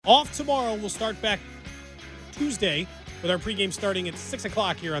Off tomorrow. We'll start back Tuesday with our pregame starting at 6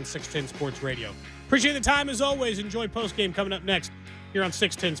 o'clock here on 610 Sports Radio. Appreciate the time as always. Enjoy postgame coming up next here on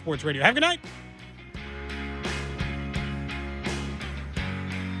 610 Sports Radio. Have a good night.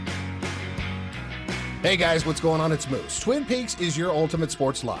 Hey guys, what's going on? It's Moose. Twin Peaks is your ultimate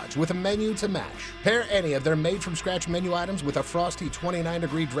sports lodge with a menu to match. Pair any of their made-from-scratch menu items with a frosty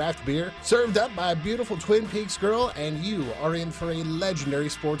 29-degree draft beer served up by a beautiful Twin Peaks girl, and you are in for a legendary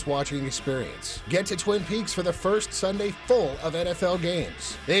sports watching experience. Get to Twin Peaks for the first Sunday full of NFL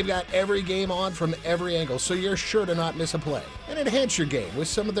games. They've got every game on from every angle, so you're sure to not miss a play. And enhance your game with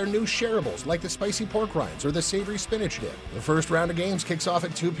some of their new shareables like the spicy pork rinds or the savory spinach dip. The first round of games kicks off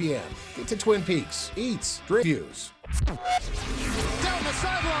at 2 p.m. Get to Twin Peaks. Eats, reviews. Down the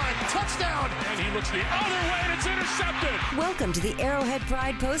sideline, touchdown! And he looks the other way, and it's intercepted! Welcome to the Arrowhead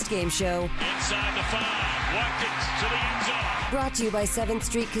Pride postgame show. Inside the 5, Watkins to the end zone. Brought to you by 7th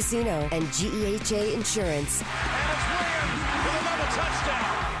Street Casino and GEHA Insurance. And it's Williams with another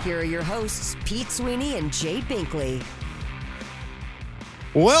touchdown! Here are your hosts, Pete Sweeney and Jay Binkley.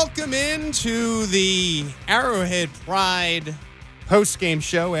 Welcome into the Arrowhead Pride postgame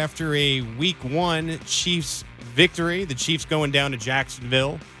show after a Week 1 Chiefs victory. The Chiefs going down to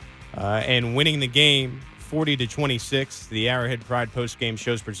Jacksonville and winning the game 40-26. The Arrowhead Pride postgame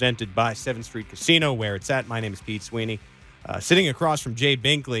show is presented by 7th Street Casino, where it's at. My name is Pete Sweeney. Sitting across from Jay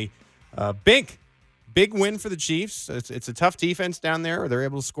Binkley. Bink, big win for the Chiefs. It's a tough defense down there. They're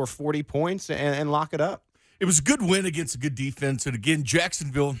able to score 40 points and lock it up. It was a good win against a good defense. And again,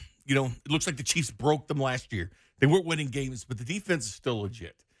 Jacksonville, it looks like the Chiefs broke them last year. They weren't winning games, but the defense is still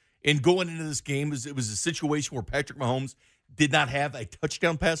legit. And going into this game, it was a situation where Patrick Mahomes did not have a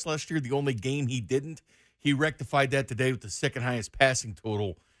touchdown pass last year. The only game he didn't. He rectified that today with the second highest passing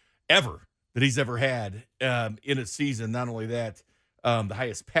total ever that he's ever had in a season. Not only that, the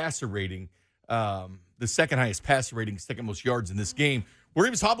highest passer rating, the second highest passer rating, second most yards in this game, where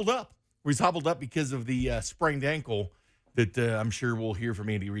he was hobbled up. He's hobbled up because of the sprained ankle that I'm sure we'll hear from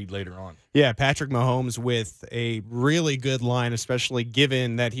Andy Reid later on. Yeah, Patrick Mahomes with a really good line, especially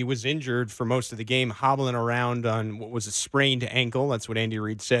given that he was injured for most of the game, hobbling around on what was a sprained ankle. That's what Andy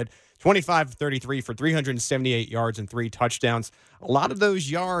Reid said. 25-33 for 378 yards and 3 touchdowns. A lot of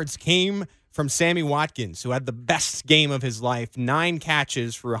those yards came from Sammy Watkins, who had the best game of his life. 9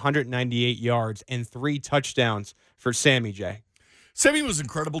 catches for 198 yards and 3 touchdowns for Sammy, Jay. Sammy was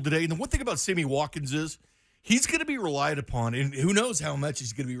incredible today. And the one thing about Sammy Watkins is he's going to be relied upon, and who knows how much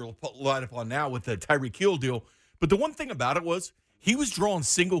he's going to be relied upon now with the Tyreek Hill deal. But the one thing about it was he was drawing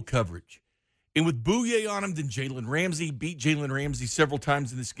single coverage. And with Bouye on him, then Jalen Ramsey beat Jalen Ramsey several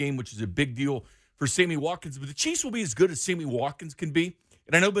times in this game, which is a big deal for Sammy Watkins. But the Chiefs will be as good as Sammy Watkins can be.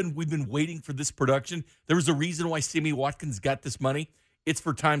 And I know we've been waiting for this production. There was a reason why Sammy Watkins got this money. It's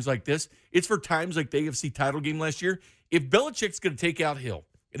for times like this. It's for times like the AFC title game last year. If Belichick's going to take out Hill,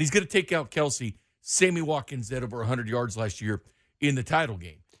 and he's going to take out Kelsey, Sammy Watkins had over 100 yards last year in the title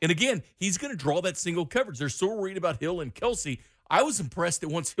game. And again, he's going to draw that single coverage. They're so worried about Hill and Kelsey. I was impressed that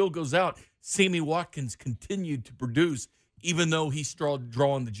once Hill goes out, Sammy Watkins continued to produce, even though he's drawing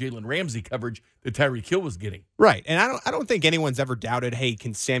the Jalen Ramsey coverage that Tyreek Hill was getting. Right, and I don't think anyone's ever doubted, hey,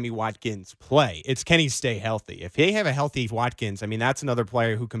 can Sammy Watkins play? It's can he stay healthy? If they have a healthy Watkins, I mean, that's another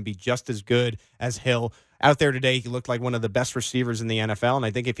player who can be just as good as Hill. Out there today, he looked like one of the best receivers in the NFL, and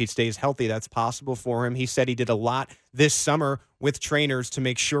I think if he stays healthy, that's possible for him. He said he did a lot this summer with trainers to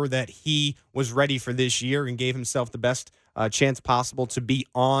make sure that he was ready for this year and gave himself the best chance possible to be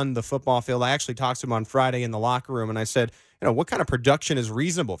on the football field. I actually talked to him on Friday in the locker room, and I said, what kind of production is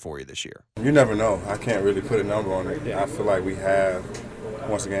reasonable for you this year? You never know. I can't really put a number on it. I feel like we have,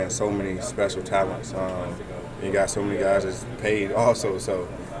 once again, so many special talents. You got so many guys that's paid also, so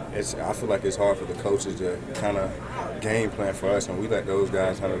I feel like it's hard for the coaches to kind of game plan for us, and we let those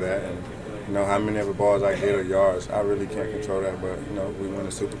guys handle that. And how many ever balls I hit or yards, I really can't control that. But we win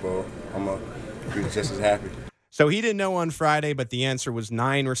the Super Bowl, I'm gonna be just as happy. So he didn't know on Friday, but the answer was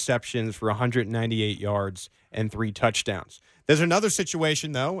 9 receptions for 198 yards and 3 touchdowns. There's another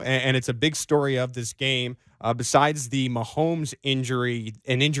situation, though, and it's a big story of this game. Besides the Mahomes injury,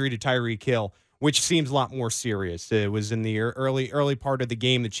 an injury to Tyreek Hill, which seems a lot more serious. It was in the early part of the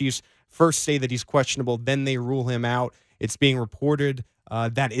game. The Chiefs first say that he's questionable, then they rule him out. It's being reported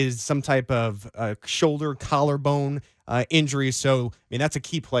that is some type of shoulder, collarbone injury. So, I mean, that's a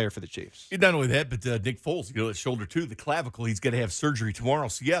key player for the Chiefs. Not only that, but Nick Foles, his shoulder too, the clavicle, he's going to have surgery tomorrow.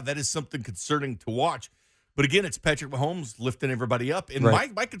 So, yeah, that is something concerning to watch. But again, it's Patrick Mahomes lifting everybody up. And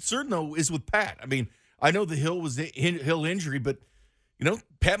right. my concern, though, is with Pat. I mean, I know the Hill injury, but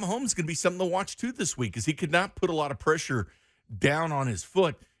Pat Mahomes is going to be something to watch too this week, because he could not put a lot of pressure down on his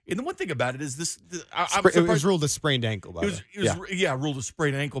foot. And the one thing about it is this: it was ruled a sprained ankle. By it was ruled a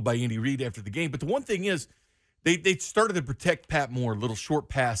sprained ankle by Andy Reid after the game. But the one thing is, they started to protect Pat Moore, little short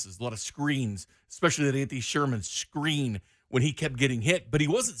passes, a lot of screens, especially that Anthony Sherman screen when he kept getting hit. But he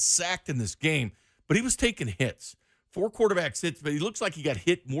wasn't sacked in this game, but he was taking hits. 4 quarterbacks hits, but he looks like he got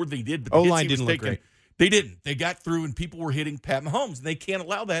hit more than he did. But the O-line didn't look great. They didn't. They got through, and people were hitting Pat Mahomes, and they can't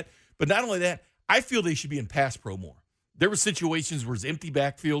allow that. But not only that, I feel they should be in pass pro more. There were situations where it's empty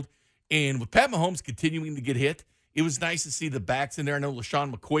backfield, and with Pat Mahomes continuing to get hit, it was nice to see the backs in there. I know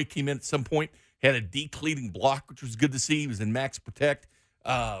LaShawn McCoy came in at some point, had a decleating block, which was good to see. He was in max protect.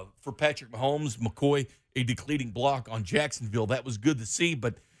 For Patrick Mahomes, McCoy, a decleating block on Jacksonville. That was good to see,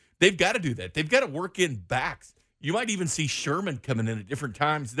 but they've got to do that. They've got to work in backs. You might even see Sherman coming in at different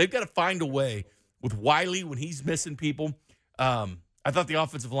times. They've got to find a way with Wiley when he's missing people. I thought the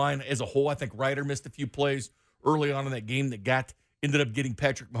offensive line as a whole, I think Ryder missed a few plays early on in that game that ended up getting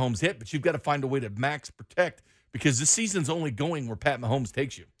Patrick Mahomes hit, but you've got to find a way to max protect because this season's only going where Pat Mahomes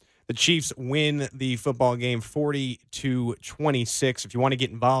takes you. The Chiefs win the football game 40-26. If you want to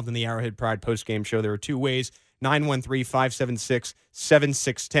get involved in the Arrowhead Pride postgame show, there are 2 ways.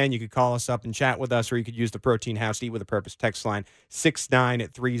 913-576-7610. You could call us up and chat with us, or you could use the Protein House Eat with a Purpose text line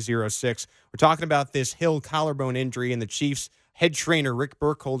 69306. We're talking about this Hill collarbone injury, and the Chiefs head trainer Rick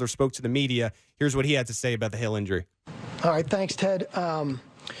Burkholder spoke to the media. Here's what he had to say about the Hill injury. All right, thanks, Ted. On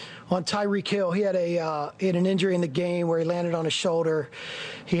Tyreek Hill, he had an injury in the game where he landed on his shoulder.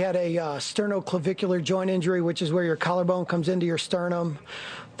 He had a sternoclavicular joint injury, which is where your collarbone comes into your sternum.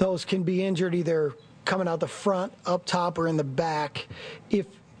 Those can be injured either coming out the front, up top, or in the back. If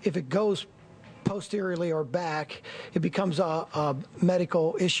it goes posteriorly or back, it becomes a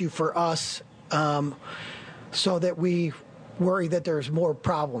medical issue for us, so that we worry that there's more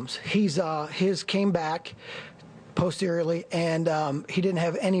problems. His came back posteriorly, and he didn't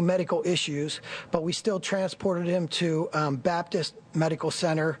have any medical issues, but we still transported him to Baptist Medical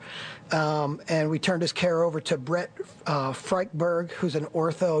Center, and we turned his care over to Brett Freichberg, who's an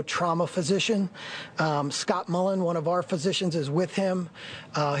ortho trauma physician. Scott Mullen, one of our physicians, is with him.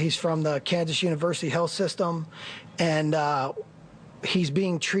 He's from the Kansas University Health System, and he's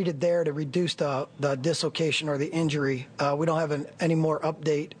being treated there to reduce the dislocation or the injury. We don't have any more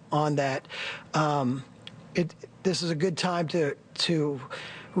update on that. This is a good time to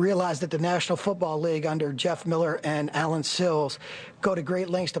realize that the National Football League under Jeff Miller and Alan Sills go to great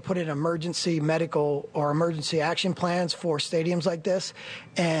lengths to put in emergency medical or emergency action plans for stadiums like this.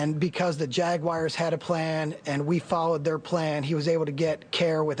 And because the Jaguars had a plan and we followed their plan, he was able to get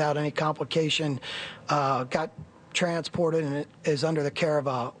care without any complication, got transported, and is under the care of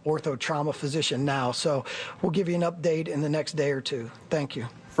a ortho trauma physician now. So we'll give you an update in the next day or two. Thank you.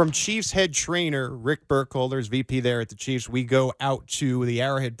 From Chiefs head trainer Rick Burkholder's VP there at the Chiefs, we go out to the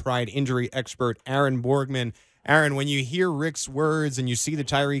Arrowhead Pride injury expert, Aaron Borgman. Aaron, when you hear Rick's words and you see the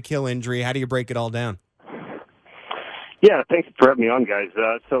Tyreek Hill injury, how do you break it all down? Yeah, thanks for having me on, guys.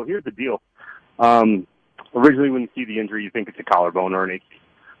 So here's the deal. Originally, when you see the injury, you think it's a collarbone or an AC.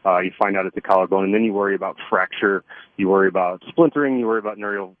 You find out it's a collarbone, and then you worry about fracture, you worry about splintering, you worry about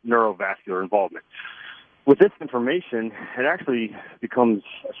neurovascular involvement. With this information, it actually becomes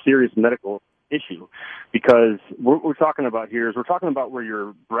a serious medical issue because what we're talking about here is we're talking about where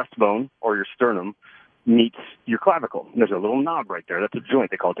your breastbone or your sternum meets your clavicle. And there's a little knob right there. That's a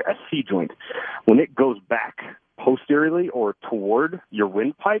joint. They call it the SC joint. When it goes back posteriorly or toward your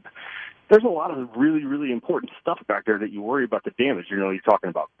windpipe, there's a lot of really, really important stuff back there that you worry about the damage. You know, you're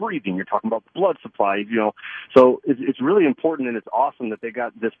talking about breathing, you're talking about blood supply, you know. So it's really important, and it's awesome that they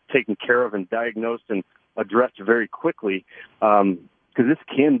got this taken care of and diagnosed and addressed very quickly, because this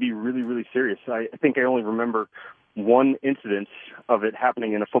can be really, really serious. I think I only remember one incident of it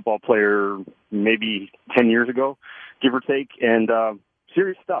happening in a football player maybe 10 years ago, give or take, and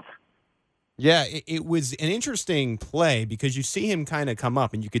serious stuff. Yeah, it was an interesting play because you see him kind of come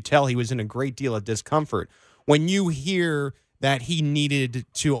up, and you could tell he was in a great deal of discomfort. When you hear that he needed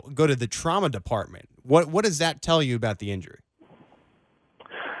to go to the trauma department, what does that tell you about the injury?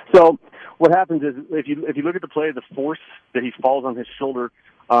 So what happens is if you look at the play, the force that he falls on his shoulder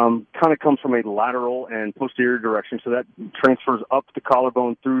kind of comes from a lateral and posterior direction, so that transfers up the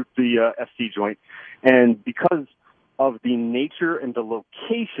collarbone through the SC joint. And because of the nature and the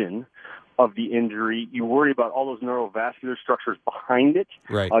location of the injury, you worry about all those neurovascular structures behind it.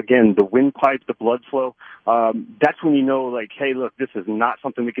 Right. Again, the windpipe, the blood flow. That's when you know, like, hey, look, this is not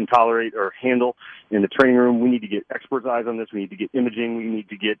something we can tolerate or handle in the training room. We need to get experts' eyes on this. We need to get imaging. We need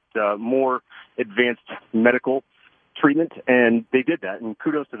to get more advanced medical treatment, and they did that, and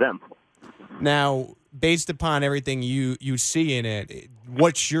kudos to them. Now, based upon everything you see in it,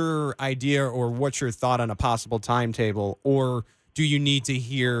 what's your idea or what's your thought on a possible timetable? Or do you need to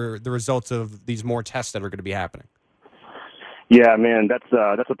hear the results of these more tests that are going to be happening? Yeah, man, that's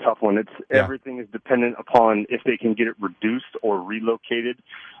a tough one. Everything is dependent upon if they can get it reduced or relocated.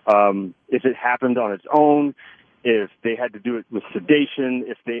 If it happened on its own, if they had to do it with sedation,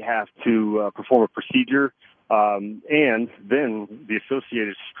 if they have to perform a procedure, and then the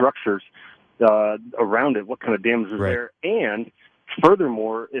associated structures around it, what kind of damage is there, and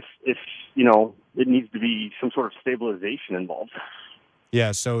furthermore, if it needs to be some sort of stabilization involved.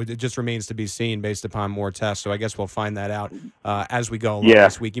 Yeah, so it just remains to be seen based upon more tests. So I guess we'll find that out as we go along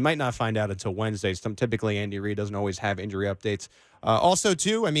this week. You might not find out until Wednesday. Typically, Andy Reid doesn't always have injury updates. Also,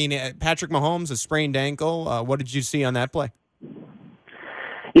 too, I mean, Patrick Mahomes, a sprained ankle. What did you see on that play?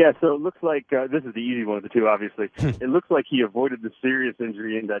 Yeah, so it looks like this is the easy one of the two, obviously. It looks like he avoided the serious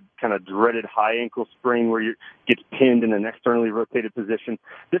injury in that kind of dreaded high ankle sprain where you get pinned in an externally rotated position.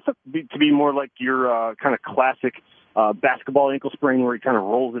 This looks to be more like your kind of classic basketball ankle sprain where he kind of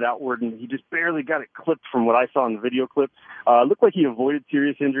rolls it outward, and he just barely got it clipped from what I saw in the video clip. Looked like he avoided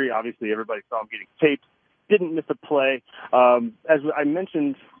serious injury. Obviously, everybody saw him getting taped. Didn't miss a play. As I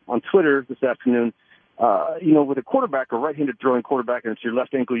mentioned on Twitter this afternoon, with a quarterback, a right-handed throwing quarterback, and it's your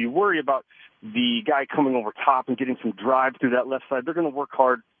left ankle, you worry about the guy coming over top and getting some drive through that left side. They're going to work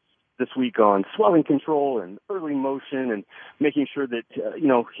hard this week on swelling control and early motion and making sure that,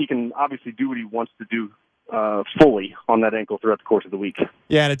 he can obviously do what he wants to do fully on that ankle throughout the course of the week.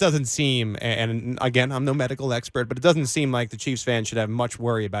 Yeah, and it doesn't seem, and again, I'm no medical expert, but it doesn't seem like the Chiefs fans should have much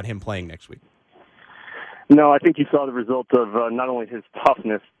worry about him playing next week. No, I think you saw the result of not only his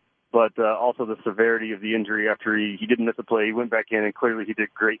toughness, but also the severity of the injury after he didn't miss a play. He went back in, and clearly he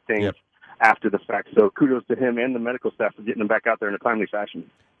did great things after the fact. So kudos to him and the medical staff for getting him back out there in a timely fashion.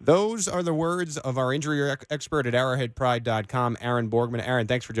 Those are the words of our injury expert at ArrowheadPride.com, Aaron Borgman. Aaron,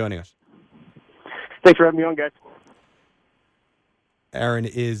 thanks for joining us. Thanks for having me on, guys. Aaron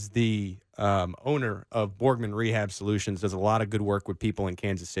is the owner of Borgman Rehab Solutions, does a lot of good work with people in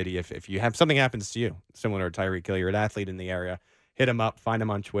Kansas City. If you have something happens to you, similar to Tyreek Hill, you're an athlete in the area, hit him up, find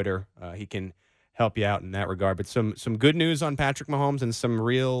him on Twitter. He can help you out in that regard. But some good news on Patrick Mahomes and some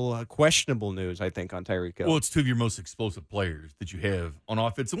real questionable news, I think, on Tyreek Hill. Well, it's two of your most explosive players that you have on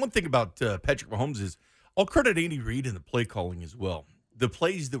offense. And one thing about Patrick Mahomes is I'll credit Andy Reid in the play calling as well. The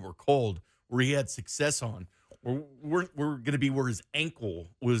plays that were called where he had success on were going to be where his ankle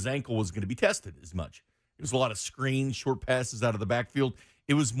was going to be tested as much. It was a lot of screens, short passes out of the backfield.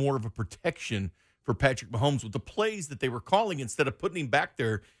 It was more of a protection for Patrick Mahomes with the plays that they were calling instead of putting him back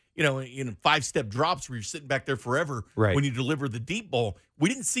there, in 5-step drops where you're sitting back there forever when you deliver the deep ball. We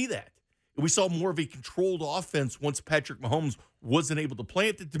didn't see that. We saw more of a controlled offense once Patrick Mahomes wasn't able to play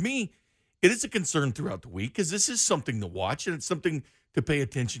it. To me, it is a concern throughout the week because this is something to watch and it's something to pay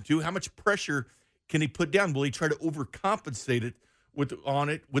attention to. How much pressure can he put down? Will he try to overcompensate it with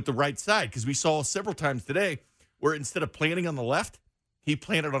the right side? Because we saw several times today where instead of planting on the left, he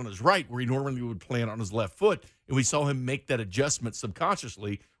planted on his right where he normally would plant on his left foot. And we saw him make that adjustment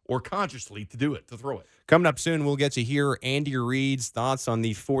subconsciously or consciously to do it, to throw it. Coming up soon, we'll get to hear Andy Reid's thoughts on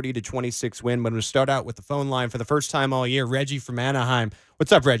the 40-26 win. But we'll start out with the phone line for the first time all year. Reggie from Anaheim.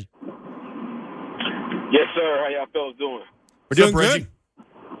 What's up, Reggie? Yes, sir. How y'all fellas doing? We're doing good.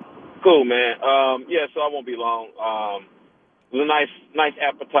 Cool, man. So I won't be long. It was a nice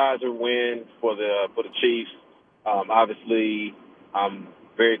appetizer win for the Chiefs. Obviously, I'm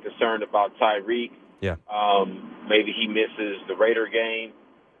very concerned about Tyreek. Yeah. Maybe he misses the Raider game.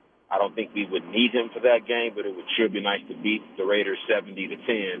 I don't think we would need him for that game, but it would sure be nice to beat the Raiders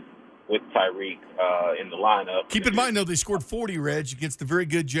 70-10 with Tyreek in the lineup. Keep in mind, though, they scored 40, Reg, against the very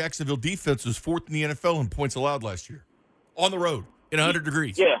good Jacksonville defense. Was fourth in the NFL in points allowed last year. On the road in 100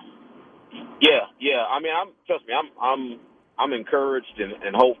 degrees. Yeah. I mean, trust me, I'm encouraged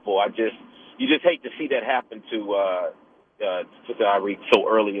and hopeful. You just hate to see that happen to Tyreek so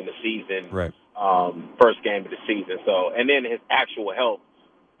early in the season. Right. First game of the season. So, and then his actual health,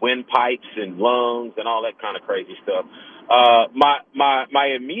 windpipes and lungs and all that kind of crazy stuff.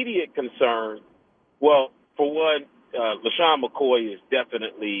 My immediate concern, well, for one, LaShawn McCoy is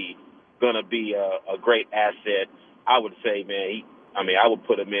definitely going to be a great asset. I would say, man, I would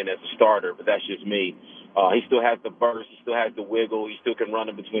put him in as a starter, but that's just me. He still has the burst. He still has the wiggle. He still can run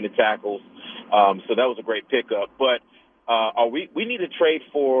in between the tackles. So that was a great pickup. But we need to trade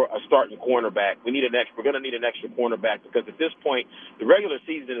for a starting cornerback. We're going to need an extra cornerback because at this point, the regular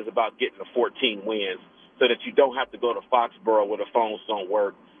season is about getting to 14 wins so that you don't have to go to Foxborough where the phones don't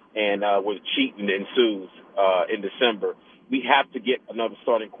work and where cheating ensues in December. we have to get another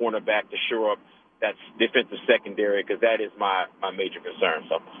starting cornerback to shore up that defensive secondary, because that is my major concern.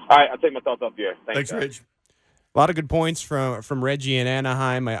 So, all right, I'll take my thoughts off here. Thanks, Rich. A lot of good points from Reggie in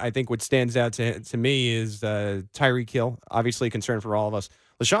Anaheim. I think what stands out to me is Tyreek Hill, obviously a concern for all of us.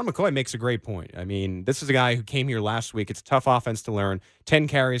 LaShawn McCoy makes a great point. I mean, this is a guy who came here last week. It's a tough offense to learn. 10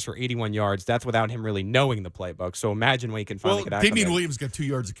 carries for 81 yards. That's without him really knowing the playbook. So imagine when he can finally get out. Damian Williams got 2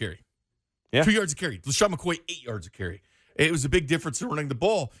 yards of carry. Yeah. 2 yards of carry. LaShawn McCoy, 8 yards of carry. It was a big difference in running the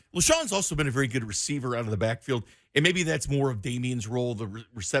ball. LaShawn's also been a very good receiver out of the backfield, and maybe that's more of Damian's role, the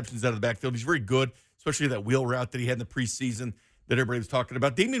receptions out of the backfield. He's very good, especially that wheel route that he had in the preseason that everybody was talking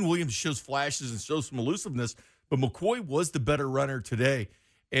about. Damian Williams shows flashes and shows some elusiveness, but McCoy was the better runner today.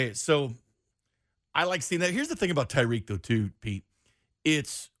 And so I like seeing that. Here's the thing about Tyreek, though, too, Pete.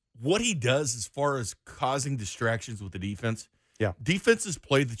 It's what he does as far as causing distractions with the defense. Yeah. Defenses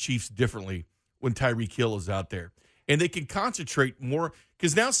play the Chiefs differently when Tyreek Hill is out there. And they can concentrate more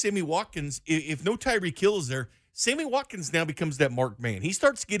because now Sammy Watkins, if no Tyreek Hill is there, Sammy Watkins now becomes that marked man. He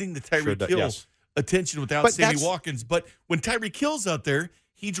starts getting the Tyreek Hill attention without Sammy Watkins. But when Tyreek Hill's out there,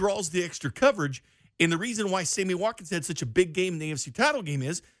 he draws the extra coverage. And the reason why Sammy Watkins had such a big game in the AFC title game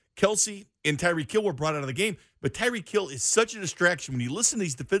is Kelsey and Tyreek Hill were brought out of the game. But Tyreek Hill is such a distraction. When you listen to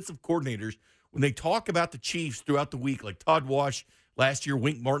these defensive coordinators, when they talk about the Chiefs throughout the week, like Todd Wash last year,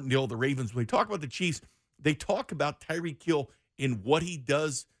 Wink Martindale, the Ravens, when they talk about the Chiefs, they talk about Tyreek Hill and what he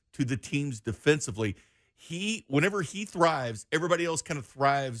does to the teams defensively. Whenever he thrives, everybody else kind of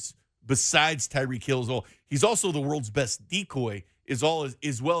thrives besides Tyreek Hill. He's also the world's best decoy, as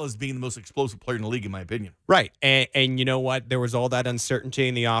well as being the most explosive player in the league, in my opinion. Right. And you know what? There was all that uncertainty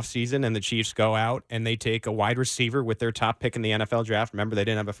in the offseason, and the Chiefs go out and they take a wide receiver with their top pick in the NFL draft. Remember, they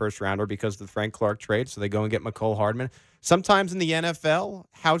didn't have a first-rounder because of the Frank Clark trade, so they go and get Mecole Hardman. Sometimes in the NFL,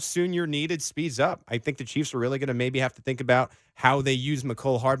 how soon you're needed speeds up. I think the Chiefs are really going to maybe have to think about how they use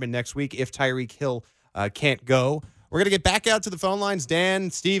Mecole Hardman next week if Tyreek Hill can't go. We're going to get back out to the phone lines.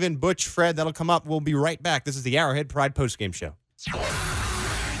 Dan, Steven, Butch, Fred, that'll come up. We'll be right back. This is the Arrowhead Pride Postgame Show.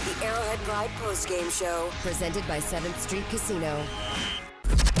 The Arrowhead Pride Postgame Show, presented by 7th Street Casino.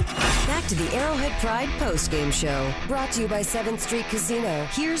 Back to the Arrowhead Pride Postgame Show, brought to you by 7th Street Casino.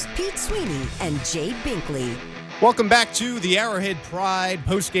 Here's Pete Sweeney and Jay Binkley. Welcome back to the Arrowhead Pride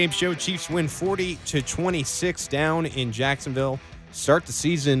postgame show. Chiefs win 40-26 down in Jacksonville. Start the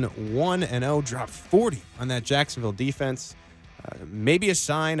season 1-0, drop 40 on that Jacksonville defense. Maybe a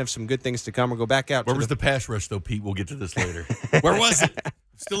sign of some good things to come. We'll go back out. Where was the pass rush, though, Pete? We'll get to this later. Where was it?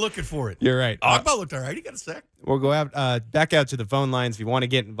 Still looking for it. You're right. Ogbah looked all right. He got a sack. We'll go out back out to the phone lines. If you want to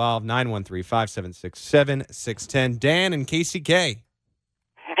get involved, 913-576-7610. Dan and KCK.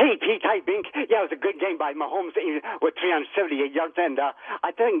 Hey, Pete, hi, Bink. Yeah, it was a good game by Mahomes with 378 yards, and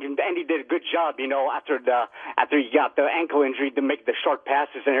I think Andy did a good job, after he got the ankle injury to make the short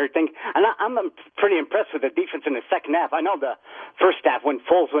passes and everything. And I'm pretty impressed with the defense in the second half. I know the first half, when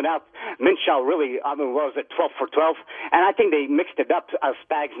Foles went out, Minshew really, what was it, 12 for 12? And I think they mixed it up,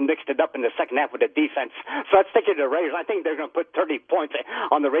 Spags mixed it up in the second half with the defense. So let's take it to the Raiders. I think they're going to put 30 points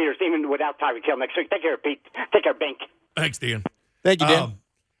on the Raiders, even without Tyreek Hill next week. Take care, Pete. Take care, Bink. Thanks, Dan. Thank you, Dan.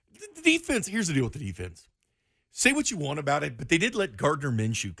 The defense, here's the deal with the defense. Say what you want about it, but they did let Gardner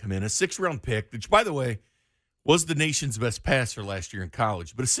Minshew come in, a 6th-round pick, which, by the way, was the nation's best passer last year in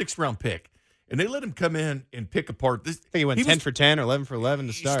college, but a 6th-round pick. And they let him come in and pick apart this. I think he went 10 for 10 or 11 for 11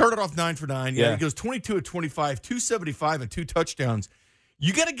 to start. He started off 9 for 9. Yeah, he goes 22 of 25, 275, and 2 touchdowns.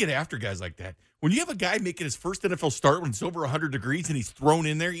 You got to get after guys like that. When you have a guy making his first NFL start when it's over 100 degrees and he's thrown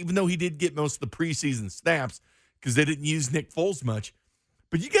in there, even though he did get most of the preseason snaps because they didn't use Nick Foles much,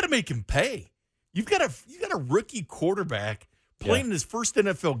 but you got to make him pay. You've got a rookie quarterback playing in his first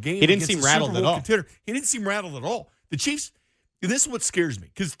NFL game. He didn't seem rattled at all. Contender. He didn't seem rattled at all. The Chiefs, and this is what scares me,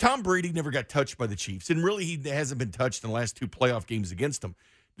 because Tom Brady never got touched by the Chiefs, and really he hasn't been touched in the last 2 playoff games against them.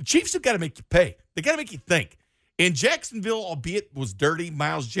 The Chiefs have got to make you pay. They got to make you think. And Jacksonville, albeit was dirty,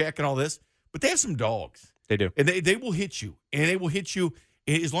 Miles Jack and all this, but they have some dogs. They do. And they will hit you. And they will hit you.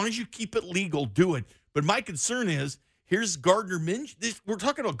 And as long as you keep it legal, do it. But my concern is, here's Gardner Minshew. We're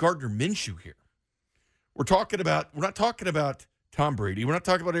talking about Gardner Minshew here. We're not talking about Tom Brady. We're not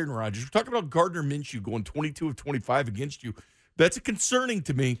talking about Aaron Rodgers. We're talking about Gardner Minshew going 22 of 25 against you. That's concerning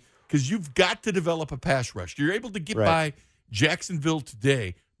to me because you've got to develop a pass rush. You're able to get by Jacksonville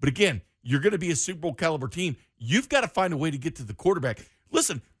today. But again, you're going to be a Super Bowl caliber team. You've got to find a way to get to the quarterback.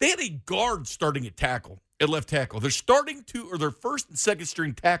 Listen, they had a guard starting at left tackle. Their first and second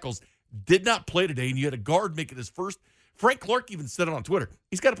string tackles did not play today, and you had a guard making his first Frank Clark even said it on Twitter.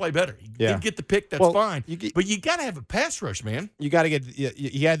 He's got to play better. He didn't get the pick. That's fine. But you got to have a pass rush, man. You got to get.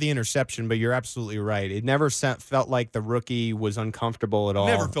 He had the interception, but you're absolutely right. It never felt like the rookie was uncomfortable at all.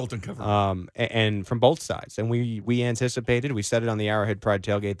 Never felt uncomfortable. And from both sides. And we anticipated. We said it on the Arrowhead Pride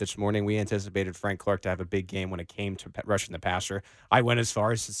tailgate this morning. We anticipated Frank Clark to have a big game when it came to rushing the passer. I went as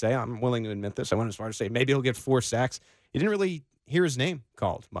far as to say, I'm willing to admit this. I went as far as to say maybe he'll get 4 sacks. You didn't really hear his name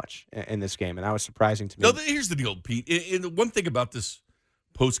called much in this game, and that was surprising to me. No, here's the deal, Pete. And the one thing about this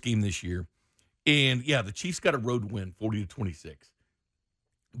post game this year, and the Chiefs got a road win, 40-26.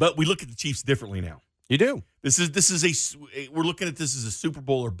 But we look at the Chiefs differently now. You do. We're looking at this as a Super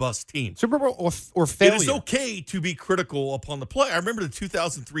Bowl or bust team. Super Bowl or failure. It is okay to be critical upon the play. I remember the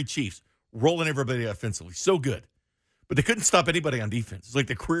 2003 Chiefs rolling everybody offensively, so good. But they couldn't stop anybody on defense. It's like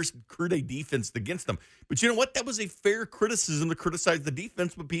the career day defense against them. But you know what? That was a fair criticism to criticize the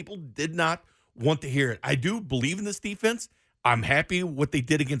defense, but people did not want to hear it. I do believe in this defense. I'm happy what they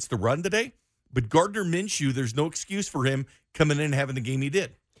did against the run today. But Gardner Minshew, there's no excuse for him coming in and having the game he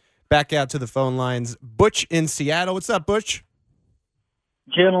did. Back out to the phone lines. Butch in Seattle. What's up, Butch?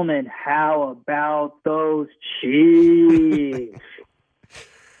 Gentlemen, how about those Chiefs?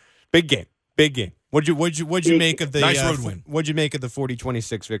 Big game. Big game. What'd you make of the nice road win? What'd you make of the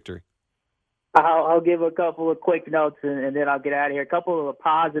 40-26 victory? I'll give a couple of quick notes and then I'll get out of here. A couple of the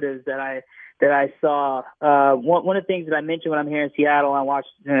positives that I saw. One of the things that I mentioned when I'm here in Seattle, I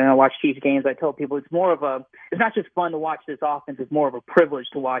watch Chiefs games. I tell people it's not just fun to watch this offense. It's more of a privilege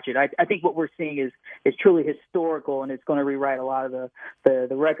to watch it. I think what we're seeing is truly historical, and it's going to rewrite a lot of the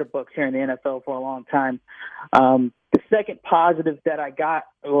record books here in the NFL for a long time. The second positive that I got,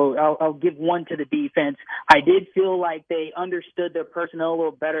 I'll give one to the defense. I did feel like they understood their personnel a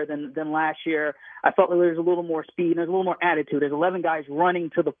little better than last year. I felt like there was a little more speed and there's a little more attitude. There's 11 guys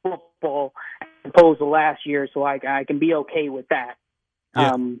running to the football as opposed to last year, so I can be okay with that.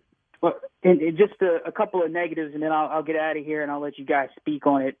 Yeah. And just a couple of negatives, and then I'll get out of here and I'll let you guys speak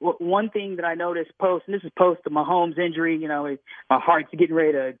on it. One thing that I noticed and this is post the Mahomes injury, my heart's getting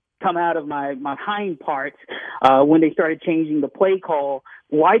ready to come out of my hind parts when they started changing the play call.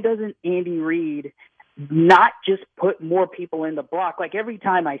 Why doesn't Andy Reid not just put more people in the block? Like every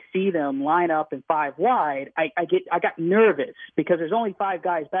time I see them line up in 5 wide, I got nervous because there's only 5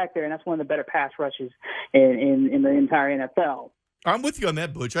 guys back there, and that's one of the better pass rushes in the entire NFL. I'm with you on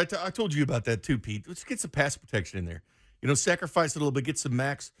that, Butch. I told you about that too, Pete. Let's get some pass protection in there. Sacrifice a little bit, get some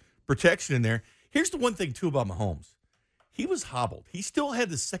max protection in there. Here's the one thing too about Mahomes. He was hobbled. He still had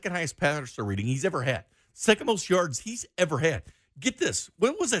the second highest passer rating he's ever had. Second most yards he's ever had. Get this.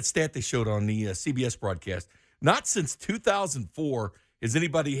 What was that stat they showed on the CBS broadcast? Not since 2004 has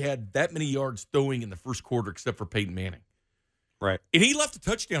anybody had that many yards throwing in the first quarter except for Peyton Manning. Right. And he left a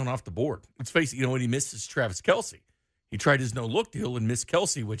touchdown off the board. Let's face it, when he misses Travis Kelce. He tried his no-look deal and missed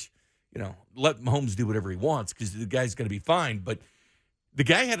Kelce, which, let Mahomes do whatever he wants because the guy's going to be fine. But the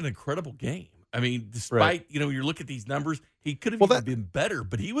guy had an incredible game. I mean, despite, you look at these numbers, he could have even been better,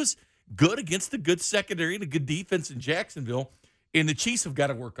 but he was good against a good secondary and a good defense in Jacksonville, and the Chiefs have got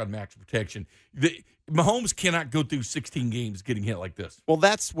to work on max protection. Mahomes cannot go through 16 games getting hit like this. Well,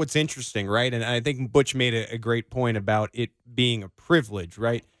 that's what's interesting, right? And I think Butch made a great point about it being a privilege,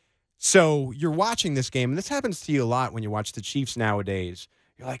 right? So you're watching this game, and this happens to you a lot when you watch the Chiefs nowadays.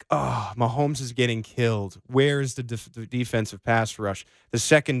 You're like, oh, Mahomes is getting killed. Where is the defensive pass rush? The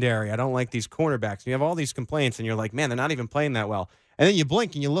secondary, I don't like these cornerbacks. And you have all these complaints, and you're like, man, they're not even playing that well. And then you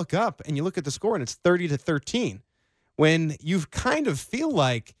blink, and you look up, and you look at the score, and it's 30-13. When you kind of feel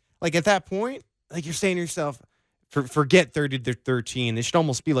like at that point, like you're saying to yourself, forget 30-13. It should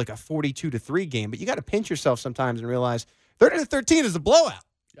almost be like a 42-3 game. But you got to pinch yourself sometimes and realize 30-13 is a blowout.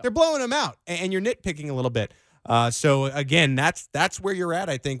 Yep. They're blowing them out, and you're nitpicking a little bit. So again, that's where you're at,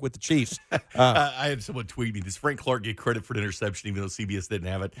 I think, with the Chiefs. I had someone tweet me, does Frank Clark get credit for an interception even though CBS didn't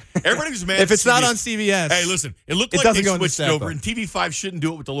have it? Everybody was mad. If it's not on CBS, hey, listen, it looked like they switched it over, and TV5 shouldn't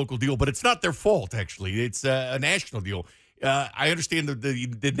do it with the local deal, but it's not their fault. Actually, it's a national deal. I understand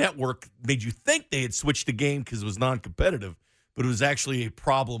the network made you think they had switched the game because it was non-competitive, but it was actually a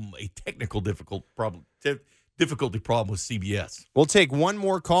problem, a technical difficulty problem with CBS. We'll take one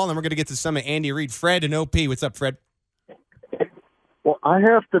more call, and then we're going to get to some of Andy Reid. Fred and OP. What's up, Fred? Well, I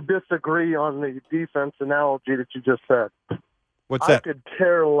have to disagree on the defense analogy that you just said. What's that? I could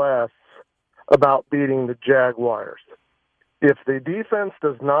care less about beating the Jaguars. If the defense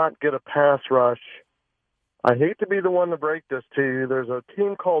does not get a pass rush, I hate to be the one to break this to you. There's a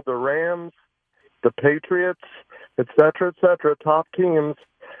team called the Rams, the Patriots, et cetera, top teams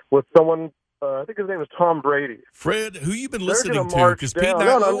with someone I think his name is Tom Brady. Fred, who you been They're listening gonna to? march Because Pete down. and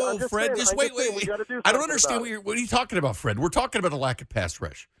I, No, I'm just Fred, saying, just I'm wait. saying we gotta do I don't something understand about what are you talking about, Fred? We're talking about the lack of pass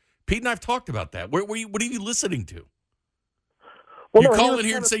rush. Pete and I have talked about that. What are you listening to? Well, you no, he call was in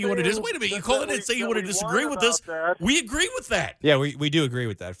here and kinda say you want to saying disagree. Wait a minute. You that call in we- and say you that want to we disagree lied with us. about that. We agree with that. Yeah, we do agree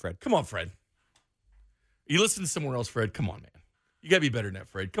with that, Fred. Come on, Fred. You listen to somewhere else, Fred. Come on, man. You got to be better than that,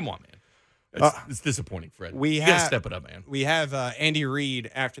 Fred. Come on, man. It's disappointing, Fred. You got to step it up, man. We have Andy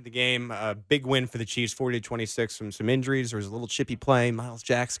Reid after the game. A big win for the Chiefs, 40-26 from some injuries. There was a little chippy play. Miles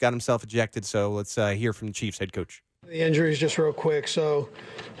Jacks got himself ejected. So let's hear from the Chiefs head coach. The injuries just real quick. So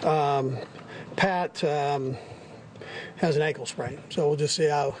Pat has an ankle sprain. So we'll just see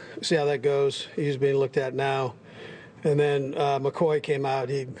how that goes. He's being looked at now. And then McCoy came out.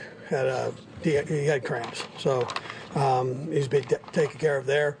 He had cramps. So he's being taken care of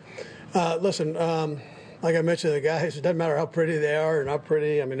there. Listen, like I mentioned, the guys, it doesn't matter how pretty they are or not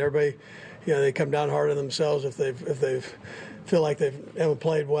pretty. I mean, everybody, they come down hard on themselves if they feel like they haven't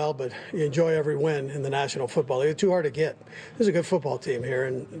played well, but you enjoy every win in the National Football League. It's too hard to get. There's a good football team here,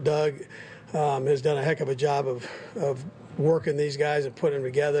 and Doug has done a heck of a job of working these guys and putting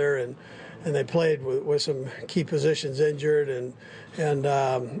them together, and they played with some key positions injured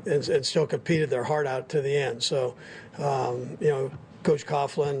and still competed their heart out to the end. So, Coach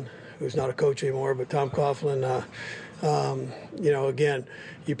Coughlin, who's not a coach anymore, but Tom Coughlin, again,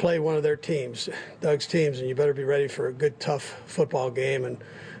 you play one of their teams, Doug's teams, and you better be ready for a good, tough football game. And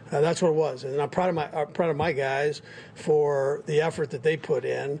that's what it was. And I'm proud of my guys for the effort that they put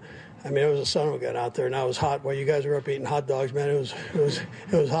in. I mean, it was a son of a gun out there, and it was hot. While you guys were up eating hot dogs, man, it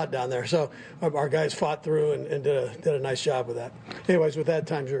was hot down there. So our guys fought through and did a nice job with that. Anyways, with that,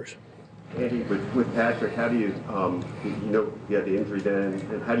 time's yours. Andy, with Patrick, how do you, he had the injury then,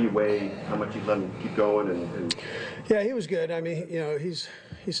 and how do you weigh how much you let him keep going? And Yeah, he was good. I mean,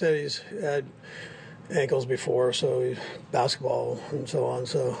 he said he's had ankles before, so basketball and so on,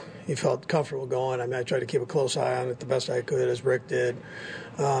 so he felt comfortable going. I mean, I tried to keep a close eye on it the best I could, as Rick did.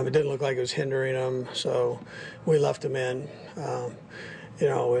 It didn't look like it was hindering him, so we left him in,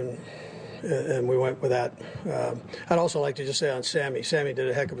 and we went with that. I'd also like to just say on Sammy. Sammy did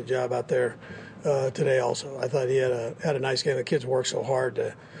a heck of a job out there today also. I thought he had a nice game. The kid's worked so hard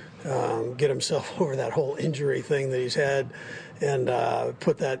to get himself over that whole injury thing that he's had, and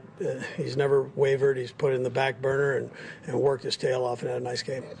he's never wavered. He's put it in the back burner and worked his tail off and had a nice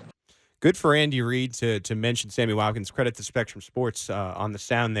game. Good for Andy Reid to mention Sammy Watkins. Credit to Spectrum Sports on the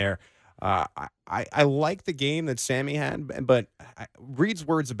sound there. I like the game that Sammy had, but Reid's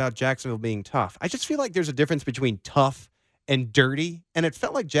words about Jacksonville being tough. I just feel like there's a difference between tough and dirty, and it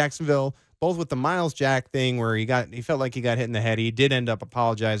felt like Jacksonville, both with the Miles Jack thing where he felt like he got hit in the head. He did end up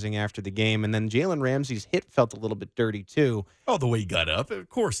apologizing after the game, and then Jalen Ramsey's hit felt a little bit dirty too. Oh, the way he got up. Of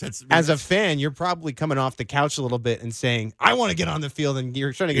course, as a fan, you're probably coming off the couch a little bit and saying, "I want to get on the field," and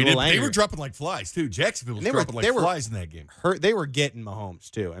you're trying to get a little angry. They were dropping like flies too. Jacksonville was dropping like flies in that game. They were getting Mahomes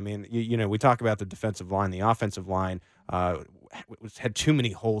too. I mean, we talk about the defensive line, the offensive line. Had too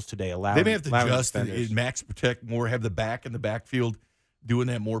many holes today. They may have to adjust and max protect more, have the back in the backfield doing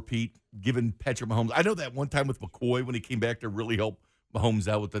that more, Pete, giving Patrick Mahomes. I know that one time with McCoy when he came back to really help Mahomes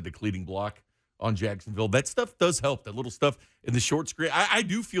out with the depleting block on Jacksonville. That stuff does help, that little stuff in the short screen. I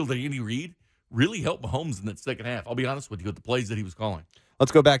do feel that Andy Reid really helped Mahomes in that second half. I'll be honest with you with the plays that he was calling.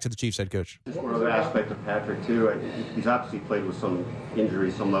 Let's go back to the Chiefs head coach. just one other aspect of Patrick, too. He's obviously played with some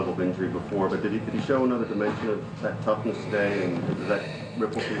injury, some level of injury before, but did he show another dimension of that toughness today, and does that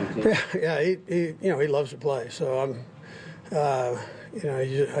ripple through the team? Yeah, he loves to play, so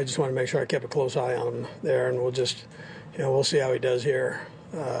I just want to make sure I kept a close eye on him there, and we'll see how he does here,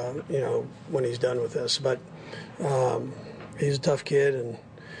 when he's done with this. But he's a tough kid, and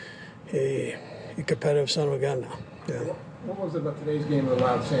he's a competitive son of a gun now. Yeah. What was it about today's game that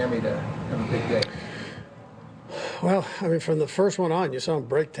allowed Sammy to have a big day? Well, I mean, from the first one on, you saw him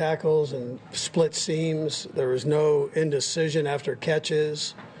break tackles and split seams. There was no indecision after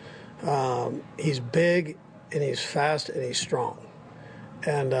catches. He's big, and he's fast, and he's strong.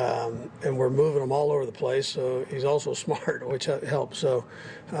 And we're moving him all over the place, so he's also smart, which helps. So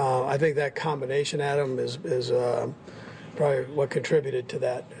I think that combination, Adam, is probably what contributed to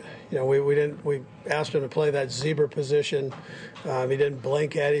that. We asked him to play that zebra position. He didn't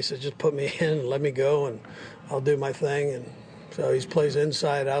blink at it. He said, just put me in and let me go, and I'll do my thing. And so he plays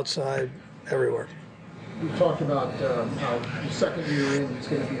inside, outside, everywhere. We talked about how the second year in he's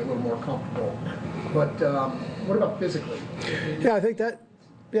going to be a little more comfortable. But what about physically? Yeah, I think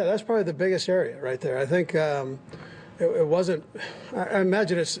that's probably the biggest area right there. I think it wasn't – I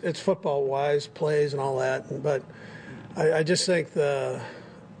imagine it's football-wise, plays and all that, but I just think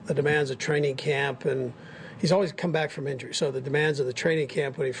the demands of training camp, and he's always come back from injury. So the demands of the training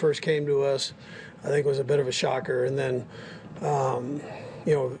camp when he first came to us, I think was a bit of a shocker. And then,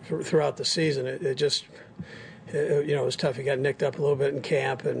 throughout the season, it just, it was tough. He got nicked up a little bit in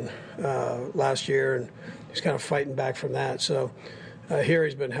camp and last year, and he's kind of fighting back from that. So here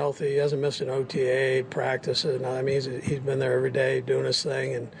he's been healthy. He hasn't missed an OTA practice. And, I mean, he's been there every day doing his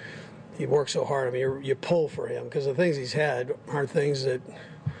thing, and he works so hard. I mean, you pull for him because the things he's had aren't things that,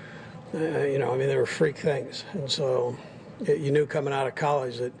 they were freak things. And so you knew coming out of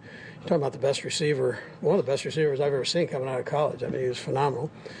college that you're talking about the best receiver, one of the best receivers I've ever seen coming out of college. I mean, he was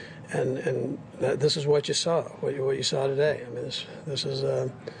phenomenal. And this is what you saw, what you saw today. I mean, this is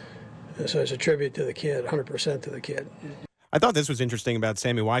a tribute to the kid, 100% to the kid. I thought this was interesting about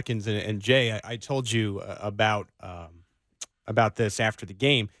Sammy Watkins and Jay. I told you about this after the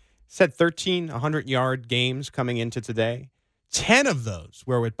game. Said 13 100-yard games coming into today. 10 of those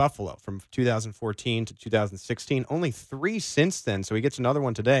were with Buffalo from 2014 to 2016. Only 3 since then, so he gets another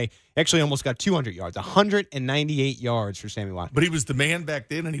one today. Actually almost got 200 yards, 198 yards for Sammy Watkins. But he was the man back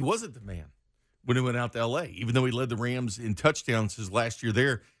then, and he wasn't the man when he went out to L.A., even though he led the Rams in touchdowns his last year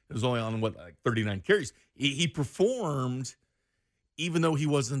there. It was only on, 39 carries. He performed even though he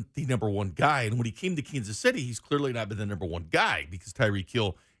wasn't the number one guy. And when he came to Kansas City, he's clearly not been the number one guy because Tyreek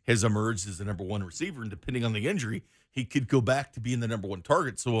Hill has emerged as the number one receiver, and depending on the injury, he could go back to being the number one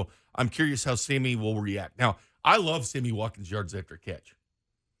target. So I'm curious how Sammy will react. Now, I love Sammy Watkins' yards after catch.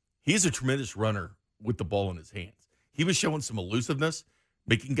 He's a tremendous runner with the ball in his hands. He was showing some elusiveness,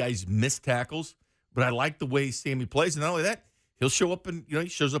 making guys miss tackles, but I like the way Sammy plays. And not only that, he'll show up and, he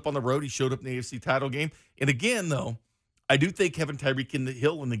shows up on the road. He showed up in the AFC title game. And again, though, I do think having Tyreek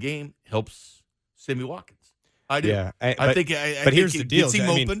Hill in the game helps Sammy Watkins. I do. Yeah, I think here's the deal. Gets him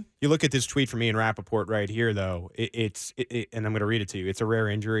open. You look at this tweet from Ian Rappaport right here, though. And I'm going to read it to you. It's a rare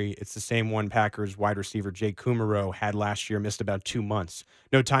injury. It's the same one Packers wide receiver Jake Kumaro had last year, missed about 2 months.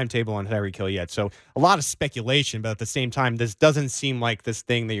 No timetable on Tyreek Hill yet. So a lot of speculation, but at the same time, this doesn't seem like this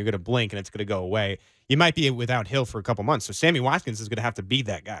thing that you're going to blink and it's going to go away. You might be without Hill for a couple months. So Sammy Watkins is going to have to be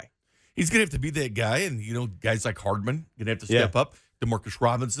that guy. He's going to have to be that guy, and guys like Hardman going to have to step up. DeMarcus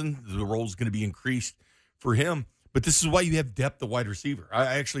Robinson, the role is going to be increased for him. But this is why you have depth at wide receiver.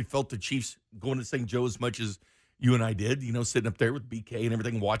 I actually felt the Chiefs going to St. Joe as much as you and I did, sitting up there with BK and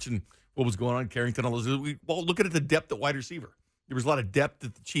everything, watching what was going on in Carrington. All those. Well, looking at the depth at wide receiver. There was a lot of depth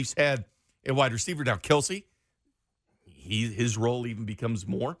that the Chiefs had at wide receiver. Now, Kelsey, his role even becomes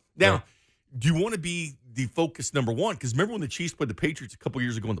more. Now, do you want to be the focus number one? Because remember when the Chiefs played the Patriots a couple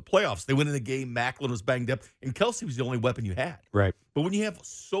years ago in the playoffs, they went in the game, Macklin was banged up, and Kelsey was the only weapon you had. Right. But when you have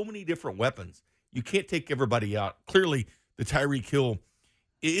so many different weapons, you can't take everybody out. Clearly, the Tyreek Hill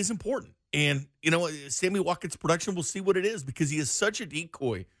is important. And, Sammy Watkins' production, we'll see what it is because he is such a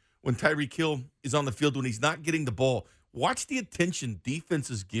decoy when Tyreek Hill is on the field when he's not getting the ball. Watch the attention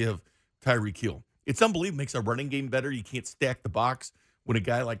defenses give Tyreek Hill. It's unbelievable. Makes our running game better. You can't stack the box when a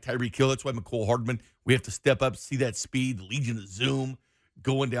guy like Tyreek Hill, that's why McCole Hardman, we have to step up, see that speed, Legion of Zoom,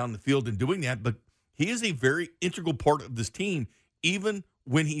 going down the field and doing that. But he is a very integral part of this team, even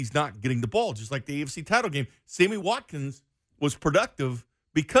when he's not getting the ball, just like the AFC title game. Sammy Watkins was productive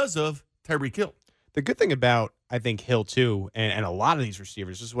because of Tyreek Hill. The good thing about, I think, Hill, too, and a lot of these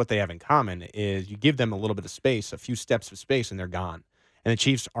receivers, this is what they have in common, is you give them a little bit of space, a few steps of space, and they're gone. And the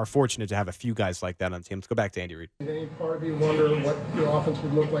Chiefs are fortunate to have a few guys like that on the team. Let's go back to Andy Reid. Did any part of you wonder what your offense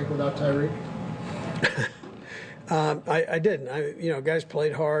would look like without Tyreek? I didn't. Guys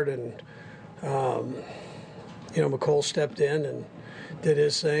played hard, and, McCole stepped in and did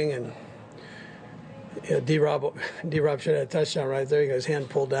his thing, and D-Rob should have had a touchdown right there. He got his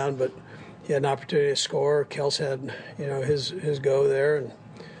hand pulled down, but he had an opportunity to score. Kels had, his go there, and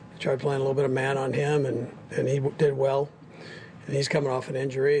tried playing a little bit of man on him, and he did well. And he's coming off an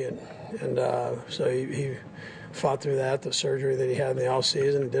injury, and so he fought through the surgery that he had in the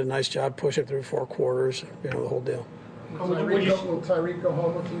offseason, and did a nice job pushing through 4 quarters, the whole deal. Will Tyreek go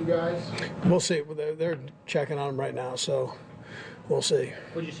home with you guys? We'll see. They're checking on him right now, so we'll see.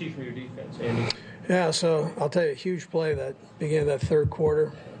 What did you see from your defense, Andy? Yeah, so I'll tell you, a huge play that began that third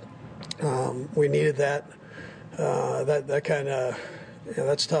quarter. We needed that. That kind of,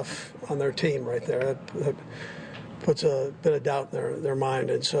 that's tough on their team right there. That puts a bit of doubt in their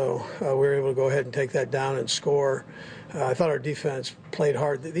mind, and so we were able to go ahead and take that down and score. I thought our defense played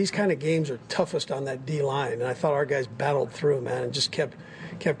hard. These kind of games are toughest on that D-line, and I thought our guys battled through, man, and just kept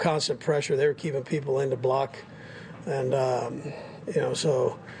constant pressure. They were keeping people in to block, and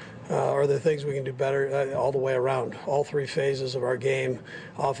so are there things we can do better all the way around, all three phases of our game,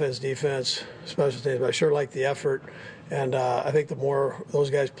 offense, defense, special teams. But I sure like the effort. And I think the more those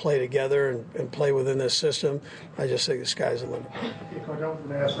guys play together and play within this system, I just think the sky's the limit. Hey, Coach, I was going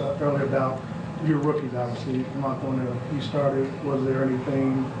to ask earlier about your rookies, obviously. Mark Thornhill, you started. Was there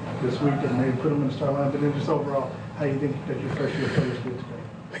anything this week that maybe put them in the start line? But then just overall, how you think that your first year players did today?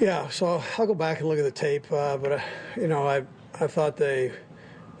 Yeah, so I'll go back and look at the tape. But, I thought they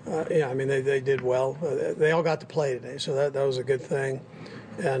did well. They all got to play today, so that was a good thing.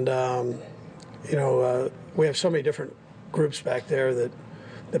 And, we have so many different groups back there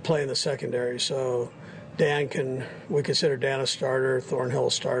that play in the secondary. So we consider Dan a starter, Thornhill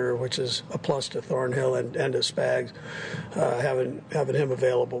a starter, which is a plus to Thornhill and to Spags, having him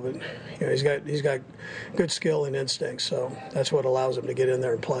available. But he's got good skill and instinct, so that's what allows him to get in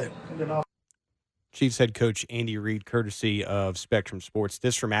there and play. Chiefs head coach Andy Reid, courtesy of Spectrum Sports.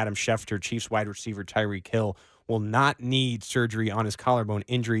 This from Adam Schefter. Chiefs wide receiver Tyreek Hill will not need surgery on his collarbone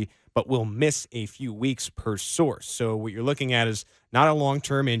injury, but will miss a few weeks per source. So what you're looking at is not a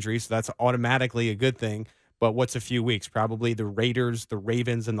long-term injury, so that's automatically a good thing. But what's a few weeks? Probably the Raiders, the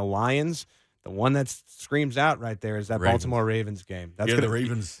Ravens, and the Lions. The one that screams out right there is that Baltimore Ravens game. The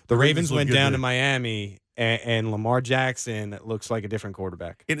Ravens. The Ravens went down to Miami, and Lamar Jackson looks like a different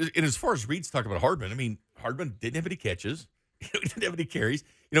quarterback. And as far as Reed's talking about Hardman, I mean, Hardman didn't have any catches. He didn't have any carries.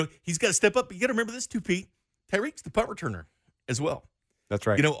 He's got to step up. You got to remember this too, Pete. Tyreek's the punt returner as well. That's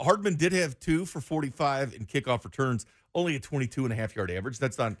right. Hardman did have 2 for 45 in kickoff returns, only a 22.5-yard average.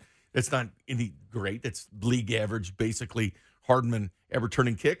 That's not any great. That's league average, basically, Hardman at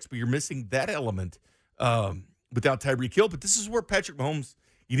returning kicks. But you're missing that element without Tyreek Hill. But this is where Patrick Mahomes,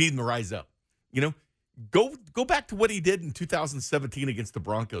 you need him to rise up. Go back to what he did in 2017 against the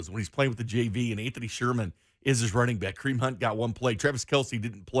Broncos when he's playing with the JV and Anthony Sherman is his running back. Kareem Hunt got one play. Travis Kelce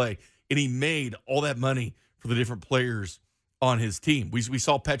didn't play. And he made all that money for the different players on his team. We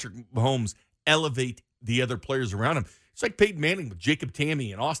saw Patrick Mahomes elevate the other players around him. It's like Peyton Manning with Jacob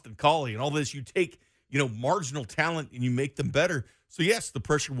Tamme and Austin Collie and all this. You take, marginal talent and you make them better. So, yes, the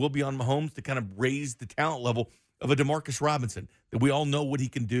pressure will be on Mahomes to kind of raise the talent level of a DeMarcus Robinson, that we all know what he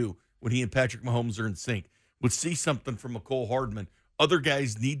can do when he and Patrick Mahomes are in sync. We'll see something from Mecole Hardman. Other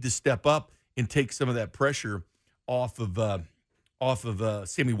guys need to step up and take some of that pressure off of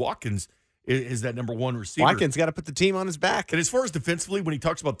Sammy Watkins is that number one receiver. Watkins got to put the team on his back. And as far as defensively, when he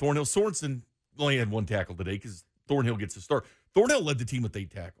talks about Thornhill, Sorensen only had 1 tackle today because Thornhill gets a start. Thornhill led the team with 8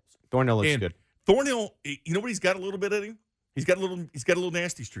 tackles. Thornhill looks good. Thornhill, you know what he's got a little bit at him? He's got a little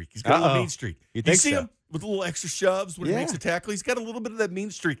nasty streak. He's got a little mean streak. You see him with a little extra shoves when he makes a tackle. He's got a little bit of that mean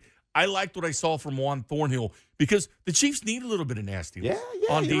streak. I liked what I saw from Juan Thornhill because the Chiefs need a little bit of nastiness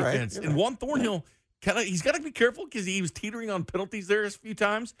on defense. Right. And Juan Thornhill, he's got to be careful because he was teetering on penalties there a few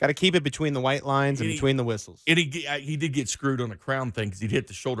times. Got to keep it between the white lines and between the whistles. And he did get screwed on the crown thing because he'd hit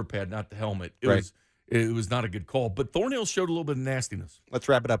the shoulder pad, not the helmet. It was not a good call. But Thornhill showed a little bit of nastiness. Let's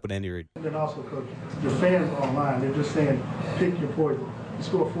wrap it up with Andy Reid. And then also, Coach, the fans online, they're just saying, pick your poison. You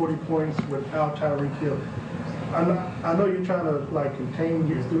score 40 points without Tyreek Hill. I know you're trying to contain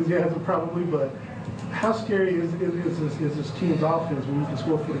your enthusiasm probably, but how scary is this team's offense when you can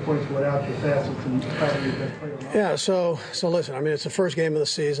score 40 points without your fastest and probably your best player? Yeah, so listen, it's the first game of the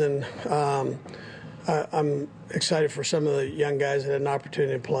season. I'm excited for some of the young guys that had an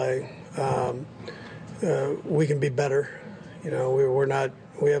opportunity to play. We can be better. We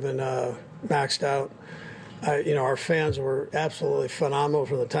haven't maxed out. Our fans were absolutely phenomenal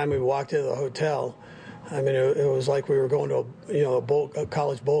from the time we walked into the hotel. It was like we were going to a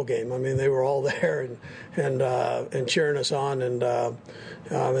college bowl game. They were all there and cheering us on, and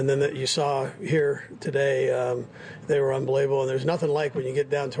then that you saw here today, they were unbelievable. And there's nothing like when you get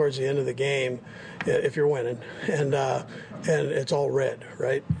down towards the end of the game, if you're winning, and it's all red,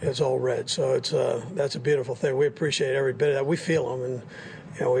 right? It's all red. So that's a beautiful thing. We appreciate every bit of that. We feel them,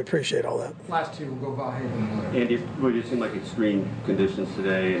 and we appreciate all that. Last two will go Valhaven. Andy, it just seemed like extreme conditions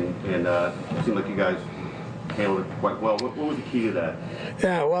today, and it seemed like you guys handled it quite well. What was the key to that?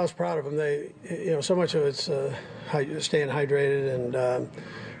 Yeah, well, I was proud of them. They, so much of it's staying hydrated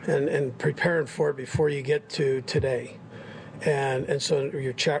and preparing for it before you get to today. And so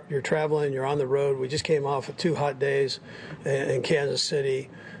you're traveling, you're on the road. We just came off of 2 hot days in Kansas City.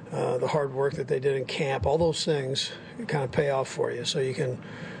 The hard work that they did in camp, all those things kind of pay off for you. So you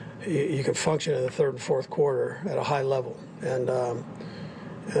can function in the third and fourth quarter at a high level.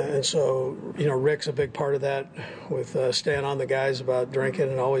 And so, Rick's a big part of that with staying on the guys about drinking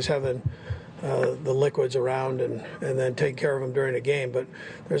and always having the liquids around and then taking care of them during the game. But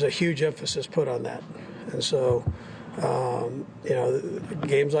there's a huge emphasis put on that. And so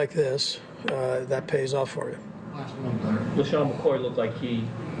games like this, that pays off for you. LaShawn McCoy looked like he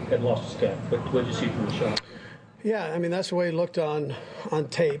had lost a step. What did you see from LaShawn? Yeah, I mean, that's the way he looked on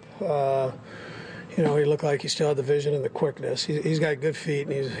tape. He looked like he still had the vision and the quickness. He's got good feet,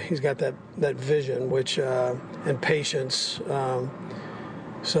 and he's got that vision, which and patience.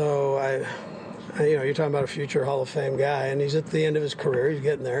 So you're talking about a future Hall of Fame guy, and he's at the end of his career. He's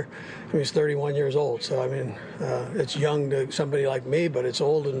getting there. I mean, he's 31 years old. So I mean, it's young to somebody like me, but it's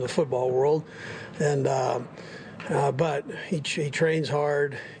old in the football world. And but he trains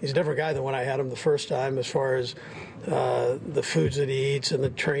hard. He's a different guy than when I had him the first time, as far as the foods that he eats and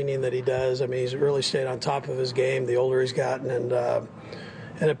the training that he does. I mean, he's really stayed on top of his game the older he's gotten, and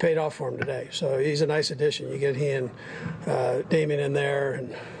it paid off for him today. So he's a nice addition. You get he and Damien in there,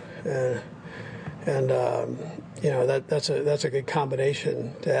 and that's a good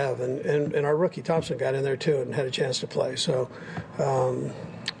combination to have. And our rookie Thompson got in there too and had a chance to play. So I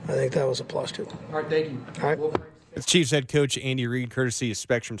think that was a plus too. All right, thank you. All right. It's Chiefs head coach Andy Reid, courtesy of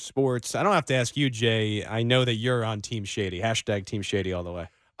Spectrum Sports. I don't have to ask you, Jay. I know that you're on Team Shady. # Team Shady all the way.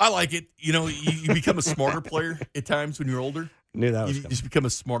 I like it. You become a smarter player at times when you're older. Knew that was you just become a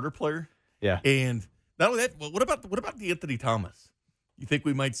smarter player. Yeah. And not only that, what about the Anthony Thomas? You think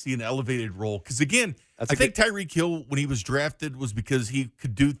we might see an elevated role? Because again, I think Tyreek Hill, when he was drafted, was because he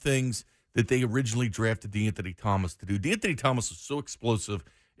could do things that they originally drafted DeAnthony Thomas to do. DeAnthony Thomas was so explosive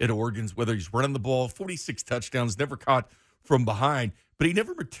at Oregon, whether he's running the ball, 46 touchdowns, never caught from behind, but he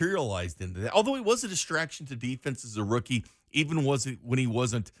never materialized into that. Although he was a distraction to defense as a rookie, even when he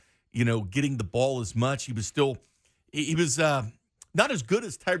wasn't, getting the ball as much, he was still, he was not as good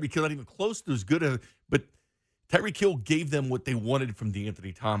as Tyreek Hill, not even close to as good, but Tyreek Hill gave them what they wanted from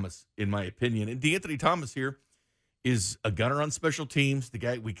DeAnthony Thomas, in my opinion. And DeAnthony Thomas here is a gunner on special teams. The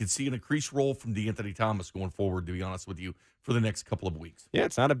guy, we could see an increased role from DeAnthony Thomas going forward, to be honest with you, for the next couple of weeks. Yeah,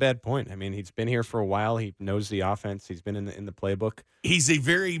 it's not a bad point. I mean, he's been here for a while. He knows the offense. He's been in the playbook. He's a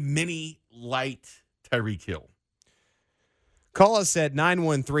very light Tyreek Hill. Call us at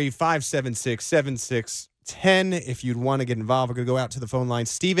 913-576-7610 if you'd want to get involved. We're going to go out to the phone line.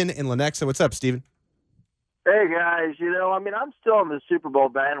 Steven in Lenexa. What's up, Steven? Hey, guys. I'm still on the Super Bowl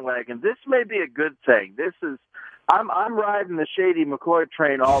bandwagon. This may be a good thing. I'm riding the Shady McCoy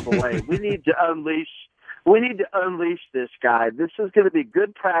train all the way. We need to unleash this guy. This is going to be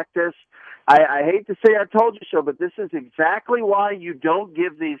good practice. I hate to say I told you so, but this is exactly why you don't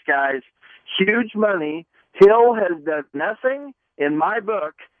give these guys huge money. Hill has done nothing, in my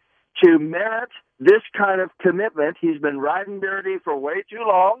book, to merit this kind of commitment. He's been riding dirty for way too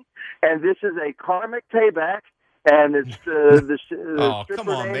long, and this is a karmic payback. And it's oh, come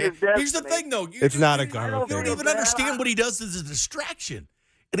on, man. Here's the thing, though. It's not a karmic. You don't even understand what he does as a distraction.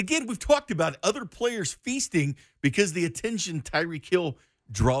 And again, we've talked about other players feasting because the attention Tyreek Hill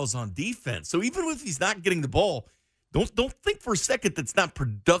draws on defense. So even if he's not getting the ball, don't think for a second that's not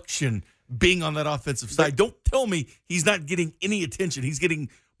production being on that offensive side. Don't tell me he's not getting any attention. He's getting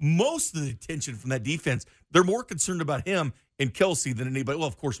most of the attention from that defense. They're more concerned about him and Kelsey than anybody. Well,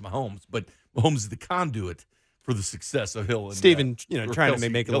 of course, Mahomes, but Mahomes is the conduit for the success of Hill. And, Steven, trying to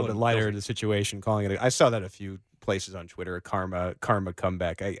make it a little bit lighter of the situation, calling it. I saw that a few places on Twitter, a karma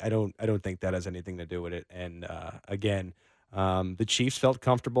comeback. I don't think that has anything to do with it. And again, the Chiefs felt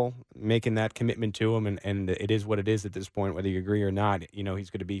comfortable making that commitment to him, and it is what it is at this point, whether you agree or not. He's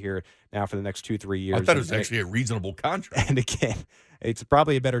going to be here now for the next 2-3 years. I thought it was actually a reasonable contract. And again, it's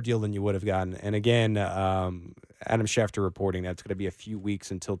probably a better deal than you would have gotten. And again, Adam Schefter reporting that it's going to be a few weeks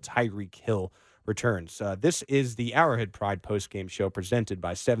until Tyreek Hill returns. This is the Arrowhead Pride postgame show presented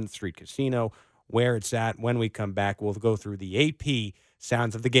by 7th Street Casino. Where it's at. When we come back, we'll go through the AP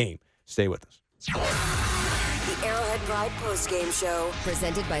sounds of the game. Stay with us. The Arrowhead Pride postgame show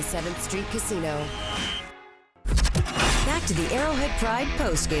presented by 7th Street Casino. Back to the Arrowhead Pride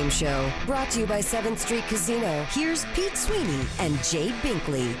postgame show brought to you by 7th Street Casino. Here's Pete Sweeney and Jay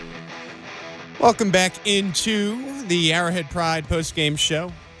Binkley. Welcome back into the Arrowhead Pride postgame show.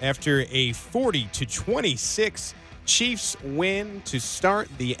 After a 40-26 Chiefs win to start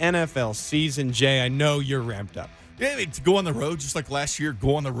the NFL season. Jay, I know you're ramped up. Yeah, to go on the road, just like last year,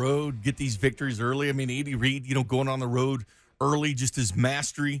 go on the road, get these victories early. I mean, Andy Reid, going on the road early, just his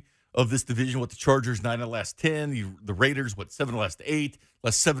mastery of this division with the Chargers, 9 of the last 10. The Raiders, 7 of the last 8.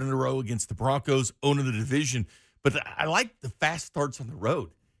 Last 7 in a row against the Broncos, owning the division. But I like the fast starts on the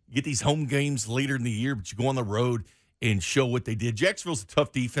road. You get these home games later in the year, but you go on the road and show what they did. Jacksonville's a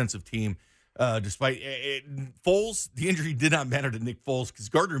tough defensive team. Despite Foles, the injury did not matter to Nick Foles because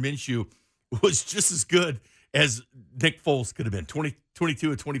Gardner Minshew was just as good as Nick Foles could have been.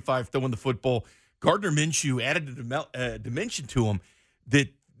 22 of 25 throwing the football. Gardner Minshew added a dimension to him that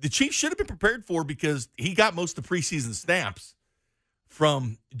the Chiefs should have been prepared for because he got most of the preseason snaps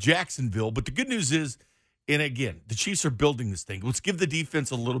from Jacksonville. But the good news is, and again, the Chiefs are building this thing. Let's give the defense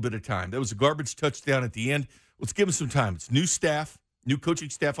a little bit of time. That was a garbage touchdown at the end. Let's give them some time. It's new staff, new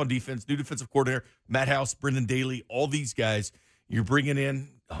coaching staff on defense, new defensive coordinator, Matt House, Brendan Daly, all these guys. You're bringing in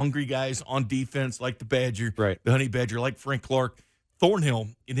hungry guys on defense like the Badger, the Honey Badger, like Frank Clark. Thornhill,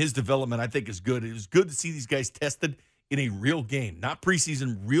 in his development, I think is good. It was good to see these guys tested in a real game, not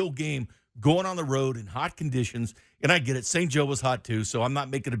preseason, real game, going on the road in hot conditions. And I get it. St. Joe was hot too, so I'm not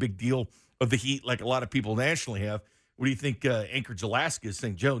making a big deal of the heat like a lot of people nationally have. What do you think Anchorage, Alaska is?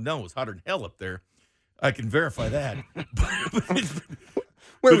 St. Joe? No, it's hotter than hell up there. I can verify that.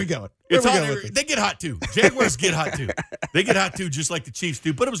 Where are we going? It's hot. They get hot too. Jaguars get hot too. They get hot too, just like the Chiefs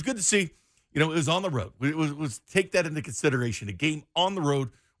do. But it was good to see. It was on the road. It was take that into consideration. A game on the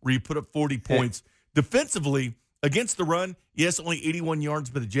road where you put up 40 points. Defensively, against the run, yes, only 81 yards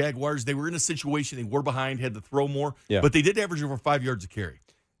by the Jaguars. They were in a situation they were behind, had to throw more. Yeah. But they did average over 5 yards a carry.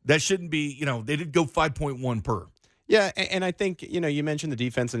 That shouldn't be, they did go 5.1 per. Yeah, and I think, you mentioned the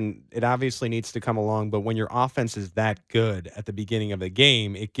defense, and it obviously needs to come along, but when your offense is that good at the beginning of the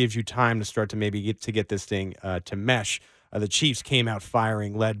game, it gives you time to start to maybe get this thing to mesh. The Chiefs came out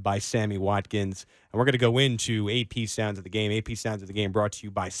firing, led by Sammy Watkins. And we're going to go into AP Sounds of the Game. AP Sounds of the Game brought to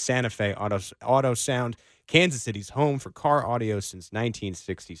you by Santa Fe Auto Sound, Kansas City's home for car audio since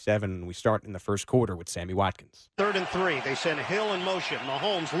 1967. And we start in the first quarter with Sammy Watkins. 3rd and 3. They send Hill in motion.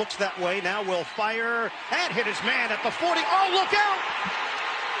 Mahomes looks that way. Now will fire and hit his man at the 40. Oh, look out!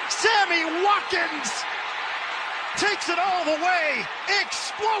 Sammy Watkins takes it all the way.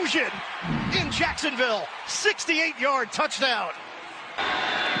 Explosion in Jacksonville. 68-yard touchdown.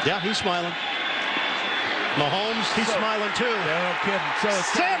 Yeah, he's smiling. Mahomes, he's smiling too. No kidding. So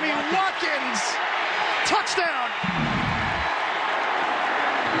Sammy Watkins. Touchdown.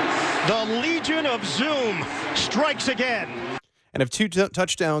 The Legion of Zoom strikes again. And if 2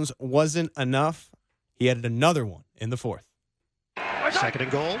 touchdowns wasn't enough, he added another one in the 4th. 2nd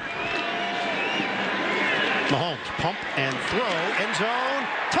and goal. Mahomes, pump and throw, end zone,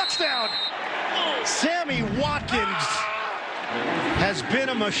 touchdown! Sammy Watkins has been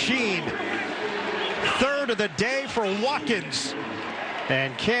a machine. 3rd of the day for Watkins.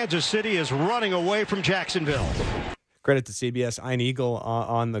 And Kansas City is running away from Jacksonville. Credit to CBS Ian Eagle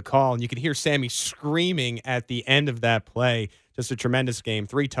on the call. And you can hear Sammy screaming at the end of that play. Just a tremendous game.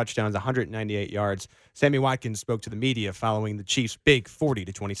 3 touchdowns, 198 yards. Sammy Watkins spoke to the media following the Chiefs' big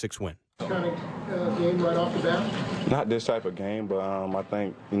 40-26 win. Kind of game right off the bat? Not this type of game, but I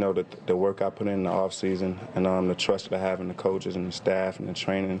think, the work I put in the offseason and the trust that I have in the coaches and the staff and the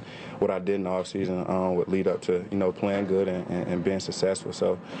training, what I did in the offseason would lead up to, playing good and being successful.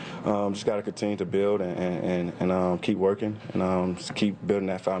 So just got to continue to build and keep working and just keep building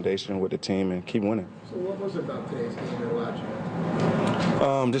that foundation with the team and keep winning. So what was it about today's game you're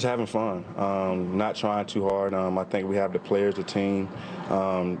watching? Just having fun, not trying too hard. I think we have the players, the team,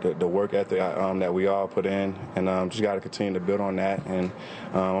 the work ethic that we all put in, and just got to continue to build on that. And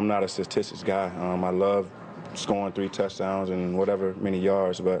I'm not a statistics guy. I love scoring 3 touchdowns and whatever many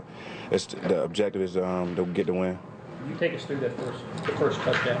yards, but the objective is to get the win. Can you take us through the first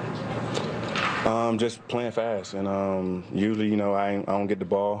touchdown? Just playing fast, and usually, I don't get the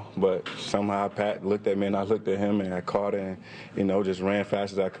ball, but somehow Pat looked at me and I looked at him and I caught it, and just ran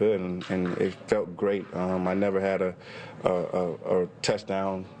fast as I could, and it felt great. I never had a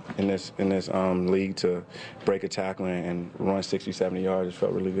touchdown in this league to break a tackle and run 60, 70 yards. It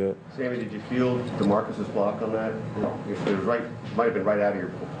felt really good. Sammy, did you feel DeMarcus's block on that? It was right, might have been right out of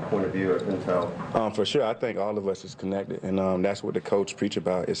your point of view. I couldn't tell. For sure, I think all of us is connected, and that's what the coach preach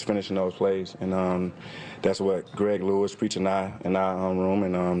about is finishing those plays, and that's what Greg Lewis preach in our room.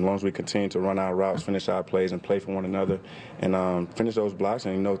 And as long as we continue to run our routes, finish our plays, and play for one another, and finish those blocks,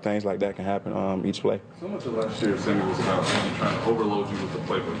 and things like that can happen each play. So much of last year, Sammy, was about trying to overload you with the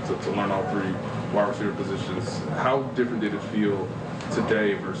playbook to learn all 3 wide receiver positions. How different did it feel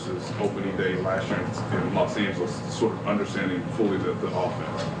today versus opening day last year in Los Angeles, sort of understanding fully the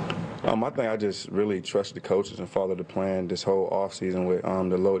offense? I think I just really trusted the coaches and followed the plan this whole offseason with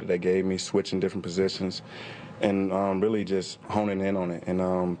the load that they gave me, switching different positions, and really just honing in on it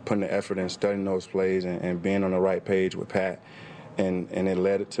and putting the effort in, studying those plays and being on the right page with Pat. and it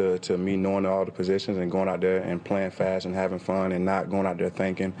led to me knowing all the positions and going out there and playing fast and having fun and not going out there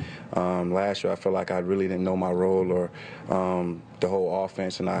thinking. Last year I felt like I really didn't know my role or the whole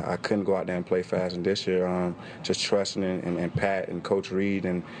offense, and I couldn't go out there and play fast. And this year, just trusting in Pat and Coach Reed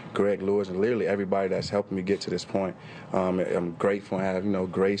and Greg Lewis and literally everybody that's helping me get to this point. I'm grateful and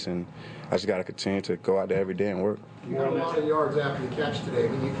have grace, and I just got to continue to go out there every day and work. You had a lot of yards after the catch today. I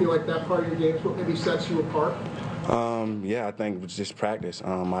mean, you feel like that part of your game is what maybe sets you apart? Yeah, I think it's just practice.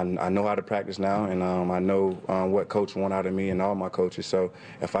 I know how to practice now, and I know what coach want out of me and all my coaches. So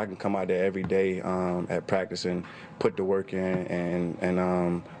if I can come out there every day at practice and put the work in,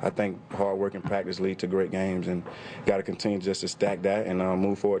 and I think hard work and practice lead to great games, and got to continue just to stack that and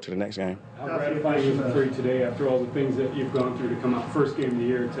move forward to the next game. How gratifying is it for you today after all the things that you've gone through to come out first game of the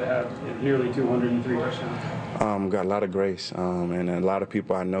year to have nearly 203 touchdowns? Got a lot of grace and a lot of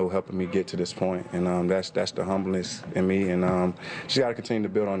people I know helping me get to this point, and that's the humbleness in me, and just got to continue to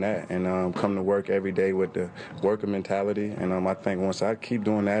build on that and come to work every day with the worker mentality, and I think once I keep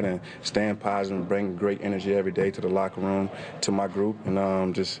doing that and staying positive and bring great energy every day to the locker room, to my group,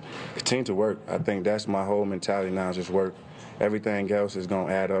 and just continue to work. I think that's my whole mentality now, is just work. Everything else is going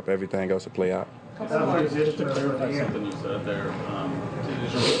to add up. Everything else will play out. Just to clarify something you said there,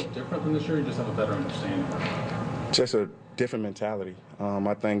 is your different than this year? You just have a better understanding? Just a different mentality.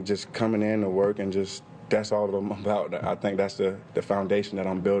 I think just coming in to work and just that's all I'm about. I think that's the foundation that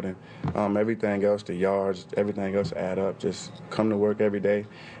I'm building. Everything else, the yards, everything else add up. Just come to work every day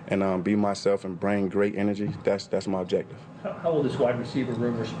and be myself and bring great energy. That's my objective. How will this wide receiver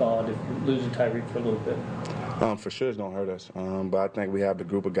room respond if you're losing Tyreek for a little bit? For sure it's going to hurt us. But I think we have the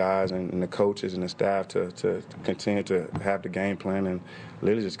group of guys and the coaches and the staff to continue to have the game plan and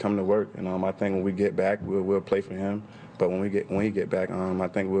literally just come to work. And I think when we get back, we'll play for him. But when he get back, I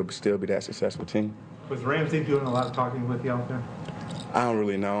think we'll still be that successful team. Was Ramsey doing a lot of talking with you out there? I don't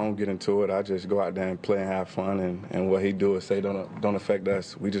really know. I don't get into it. I just go out there and play and have fun, and what he do is say don't affect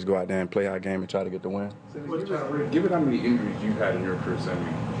us. We just go out there and play our game and try to get the win. Given how many injuries you've had in your career, Sammy,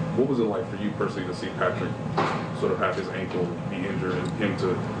 what was it like for you personally to see Patrick sort of have his ankle be injured and him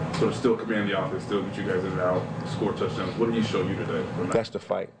to sort of still command the offense, still get you guys in and out, score touchdowns? What did he show you today? That's the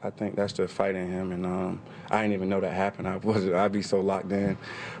fight. I think that's the fight in him, and I didn't even know that happened. I'd be so locked in.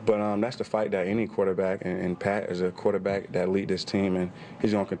 But that's the fight that any quarterback, and Pat is a quarterback that lead this team, and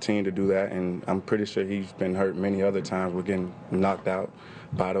he's going to continue to do that. And I'm pretty sure he's been hurt many other times. We're getting knocked out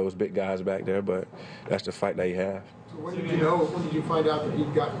by those big guys back there, but that's the fight that he has. So when did you know? When did you find out that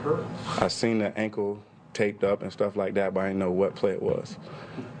he'd gotten hurt? I seen the ankle taped up and stuff like that, but I didn't know what play it was.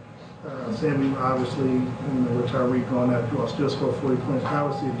 Sammy, obviously, with Tyreek going that you all still scored 40 points. How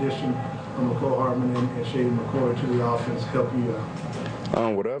was the addition of McCole Hardman and Shady McCoy to the offense help you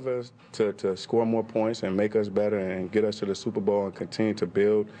out? Whatever to score more points and make us better and get us to the Super Bowl and continue to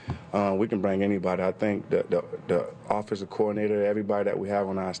build, we can bring anybody. I think the offensive coordinator, everybody that we have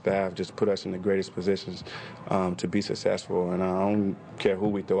on our staff, just put us in the greatest positions to be successful. And I don't care who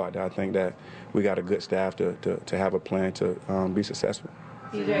we throw out there. I think that we got a good staff to have a plan to be successful.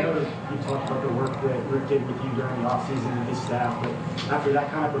 You talked about the work that Rick did with you during the offseason with his staff, but after that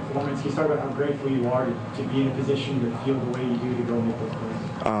kind of performance, can you talk about how grateful you are to be in a position to feel the way you do to go make those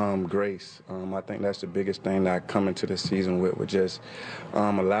plays? Grace. I think that's the biggest thing that I come into the season with just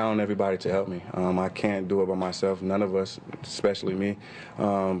allowing everybody to help me. I can't do it by myself, none of us, especially me,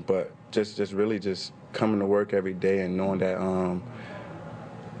 but just really just coming to work every day and knowing that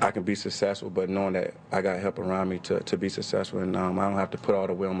I can be successful, but knowing that I got help around me to be successful, and I don't have to put all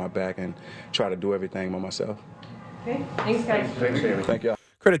the weight on my back and try to do everything by myself. Okay, thanks, guys. Thanks, Sammy. Thank you.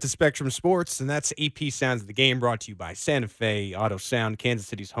 Credit to Spectrum Sports, and that's AP Sounds of the Game, brought to you by Santa Fe Auto Sound, Kansas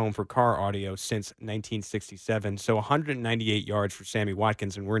City's home for car audio since 1967. So 198 yards for Sammy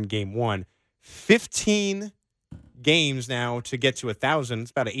Watkins, and we're in game one. 15 games now to get to 1,000.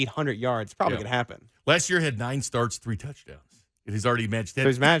 It's about 800 yards. Probably going to happen. Last year had 9 starts, 3 touchdowns. It has already matched that. So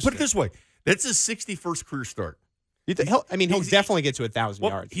he's matched Put it this way. That's his 61st career start. He'll definitely get to 1,000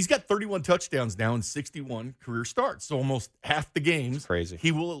 yards. He's got 31 touchdowns now in 61 career starts. So almost half the games, crazy.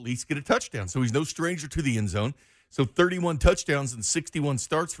 He will at least get a touchdown. So he's no stranger to the end zone. So 31 touchdowns and 61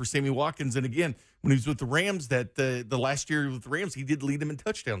 starts for Sammy Watkins. And again, when he was with the Rams, the last year with the Rams, he did lead them in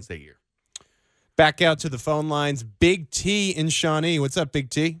touchdowns that year. Back out to the phone lines. Big T in Shawnee. What's up,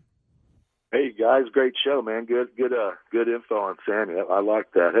 Big T? Hey guys, great show, man. Good info on Sammy. I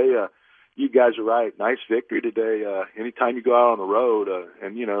like that. Hey, you guys are right. Nice victory today. Anytime you go out on the road,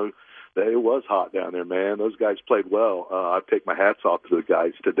 and it was hot down there, man. Those guys played well. I take my hats off to the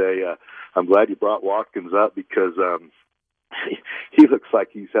guys today. I'm glad you brought Watkins up because he looks like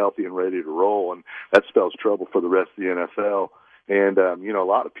he's healthy and ready to roll, and that spells trouble for the rest of the NFL. And, a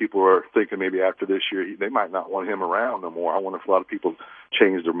lot of people are thinking maybe after this year, they might not want him around no more. I wonder if a lot of people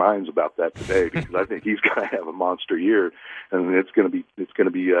change their minds about that today, because I think he's going to have a monster year, and it's going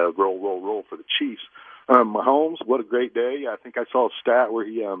to be roll for the Chiefs. Mahomes, what a great day. I think I saw a stat where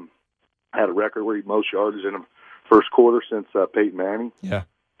he had a record where he most yards in a first quarter since Peyton Manning. Yeah.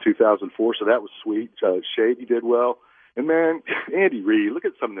 2004, so that was sweet. Shady did well. And, man, Andy Reid, look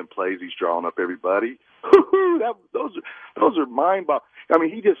at some of them plays he's drawing up, everybody. Those are mind-boggling. I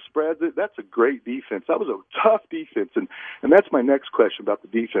mean, he just spreads it. That's a great defense. That was a tough defense. And that's my next question about the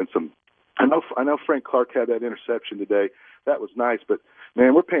defense. I know Frank Clark had that interception today. That was nice, but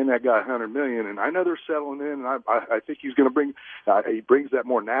man, we're paying that guy $100 million, and I know they're settling in, and I think he's going to bring. He brings that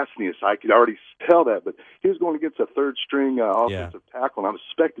more nastiness. I could already tell that, but he was going against a third-string offensive tackle, and I was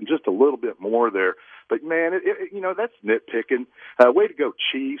expecting just a little bit more there. But man, that's nitpicking. Way to go,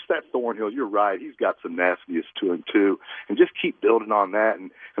 Chiefs. That Thornhill, you're right. He's got some nastiness to him too, and just keep building on that. And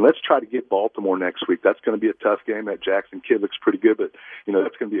let's try to get Baltimore next week. That's going to be a tough game. That Jackson kid looks pretty good, but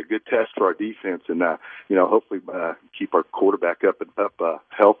that's going to be a good test for our defense, and hopefully keep our quarterback up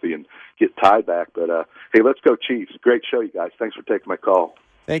healthy and get Ty back. But hey, let's go Chiefs. Great show, you guys. Thanks for taking my call.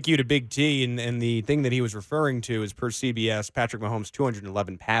 Thank you to Big T. And the thing that he was referring to is, per CBS, Patrick Mahomes,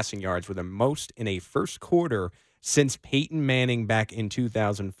 211 passing yards, were the most in a first quarter since Peyton Manning back in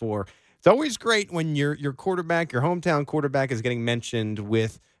 2004. It's always great when your quarterback, your hometown quarterback, is getting mentioned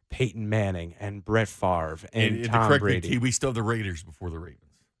with Peyton Manning and Brett Favre and Tom Brady. Me, we still have the Raiders before the Ravens.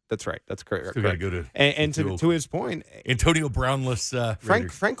 That's right. That's correct. Still got to go to and to his point, Antonio Brownless.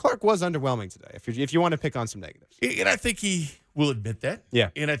 Frank Clark was underwhelming today. If you want to pick on some negatives, and I think he will admit that. Yeah,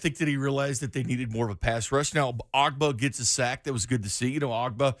 and I think that he realized that they needed more of a pass rush. Now Ogba gets a sack. That was good to see.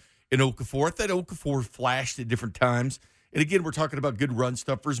 Ogba and Okafor. I thought Okafor flashed at different times. And again, we're talking about good run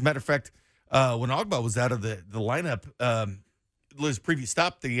stuffers. Matter of fact, when Ogba was out of the lineup, his previous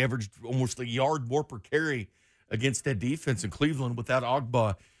stop, they averaged almost a yard more per carry against that defense in Cleveland without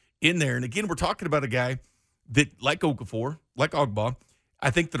Ogba in there. And again, we're talking about a guy that, like Okafor, like Ogba, I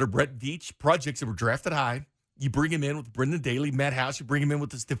think that are Brett Veach projects that were drafted high. You bring him in with Brendan Daly, Matt House, you bring him in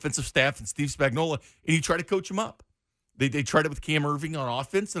with this defensive staff and Steve Spagnuolo, and you try to coach him up. They tried it with Cam Irving on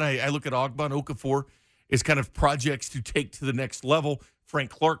offense, and I look at Ogba and Okafor as kind of projects to take to the next level.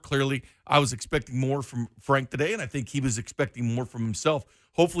 Frank Clark, clearly, I was expecting more from Frank today, and I think he was expecting more from himself.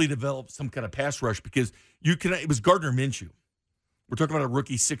 Hopefully develop some kind of pass rush, because it was Gardner Minshew. We're talking about a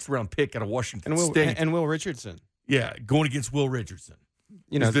rookie 6th-round pick out of Washington State. And Will Richardson. Yeah, going against Will Richardson.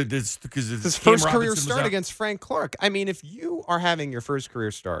 Because his first career start against Frank Clark. I mean, if you are having your first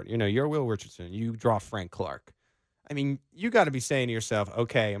career start, you're Will Richardson, you draw Frank Clark. I mean, you got to be saying to yourself,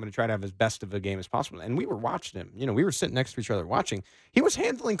 okay, I'm going to try to have as best of a game as possible. And we were watching him. We were sitting next to each other watching. He was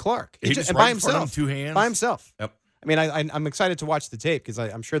handling Clark. He just by himself. 2 hands. By himself. Yep. I mean, I'm excited to watch the tape, because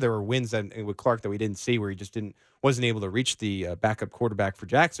I'm sure there were wins with Clark that we didn't see, where he just wasn't able to reach the backup quarterback for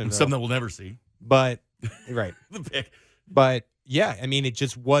Jackson. Some that we'll never see. But right. But yeah, I mean, it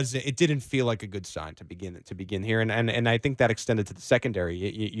just wasn't. It didn't feel like a good sign to begin here, and I think that extended to the secondary.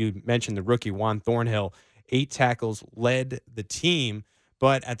 You mentioned the rookie Juan Thornhill, 8 tackles, led the team,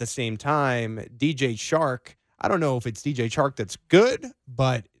 but at the same time, DJ Chark. I don't know if it's DJ Chark that's good,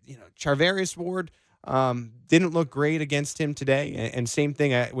 but Charvarius Ward didn't look great against him today, and same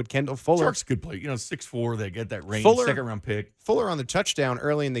thing with Kendall Fuller. Chark's a good play. 6'4", they get that range, second-round pick. Fuller on the touchdown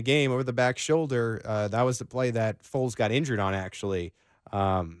early in the game over the back shoulder. That was the play that Foles got injured on, actually.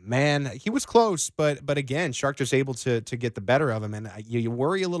 Man, he was close, but again, Chark just able to get the better of him, and you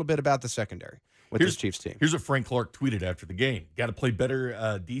worry a little bit about the secondary with this Chiefs team. Here's what Frank Clark tweeted after the game. Got to play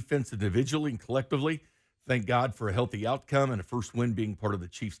better defense individually and collectively. Thank God for a healthy outcome and a first win being part of the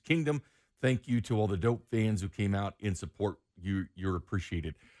Chiefs' kingdom. Thank you to all the dope fans who came out in support. You're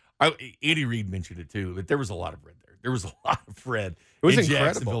appreciated. Andy Reid mentioned it too, but there was a lot of red there. There was a lot of red. It was in incredible.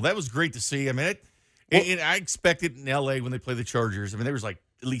 Jacksonville. That was great to see. I mean, I expected in L.A. when they play the Chargers. I mean, there was like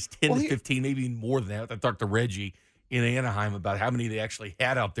at least 10 to 15, maybe even more than that. I talked to Reggie in Anaheim about how many they actually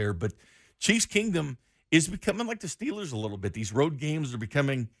had out there. But Chiefs Kingdom is becoming like the Steelers a little bit. These road games are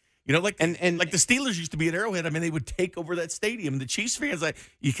becoming – like the Steelers used to be at Arrowhead. I mean, they would take over that stadium. The Chiefs fans,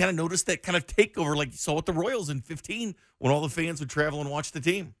 you kind of noticed that kind of takeover like you saw with the Royals in 2015 when all the fans would travel and watch the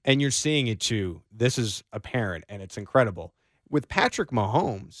team. And you're seeing it, too. This is apparent, and it's incredible. With Patrick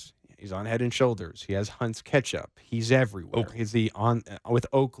Mahomes, he's on Head and Shoulders. He has Hunt's Ketchup. He's everywhere. He's with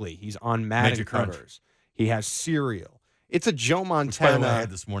Oakley. He's on Madden covers. He has cereal. It's a Joe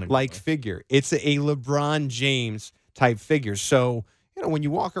Montana-like figure. It's a LeBron James-type figure. So – when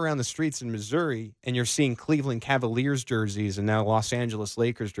you walk around the streets in Missouri and you're seeing Cleveland Cavaliers jerseys and now Los Angeles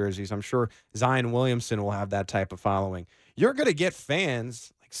Lakers jerseys, I'm sure Zion Williamson will have that type of following. you're going to get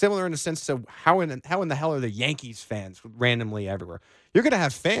fans like similar in the sense of how in the hell are the Yankees fans randomly everywhere? You're going to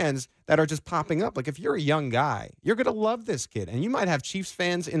have fans that are just popping up. Like if you're a young guy, you're going to love this kid, and you might have Chiefs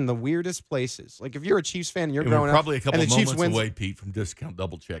fans in the weirdest places. Like if you're a Chiefs fan and you're growing up, probably a couple and the moments Chiefs wins, away, Pete, from discount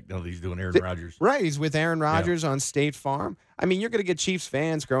double check. Now that he's doing Aaron Rodgers, right? He's with Aaron Rodgers on State Farm. I mean, you're going to get Chiefs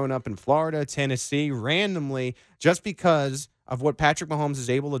fans growing up in Florida, Tennessee, randomly just because of what Patrick Mahomes is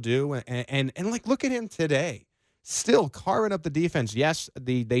able to do, and like look at him today. Still carving up the defense. Yes,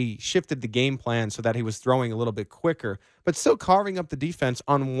 they shifted the game plan so that he was throwing a little bit quicker, but still carving up the defense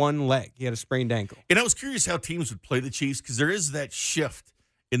on one leg. He had a sprained ankle. And I was curious how teams would play the Chiefs because there is that shift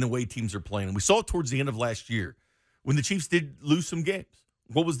in the way teams are playing. And we saw it towards the end of last year when the Chiefs did lose some games.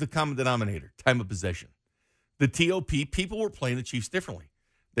 What was the common denominator? Time of possession. The TOP, people were playing the Chiefs differently.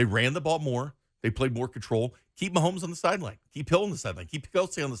 They ran the ball more. They played more control. Keep Mahomes on the sideline. Keep Hill on the sideline. Keep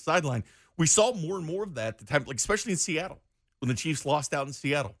Kelsey on the sideline. We saw more and more of that at the time, like especially in Seattle, when the Chiefs lost out in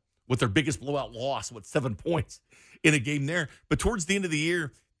Seattle with their biggest blowout loss, 7 points in a game there. But towards the end of the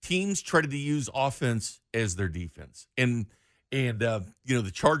year, teams tried to use offense as their defense. And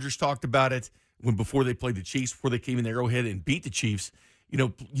the Chargers talked about it before they played the Chiefs, before they came in Arrowhead and beat the Chiefs.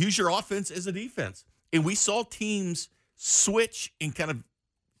 Use your offense as a defense. And we saw teams switch and kind of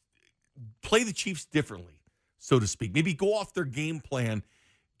play the Chiefs differently, so to speak. Maybe go off their game plan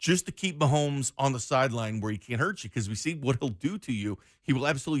just to keep Mahomes on the sideline where he can't hurt you, because we see what he'll do to you. He will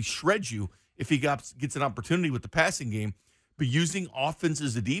absolutely shred you if he gets an opportunity with the passing game. But using offense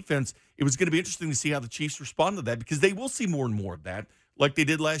as a defense, it was going to be interesting to see how the Chiefs respond to that, because they will see more and more of that, like they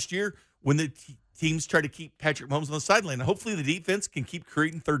did last year when the teams try to keep Patrick Mahomes on the sideline. Now, hopefully the defense can keep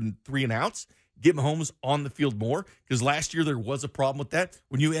creating 3rd and 3 and outs, get Mahomes on the field more, because last year there was a problem with that.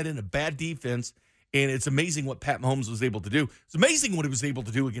 When you add in a bad defense, and it's amazing what Pat Mahomes was able to do. It's amazing what he was able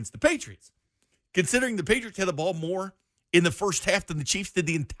to do against the Patriots, considering the Patriots had the ball more in the first half than the Chiefs did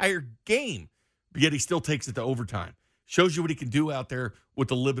the entire game, but yet he still takes it to overtime. Shows you what he can do out there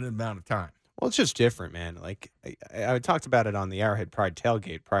with a limited amount of time. Well, it's just different, man. Like I talked about it on the Arrowhead Pride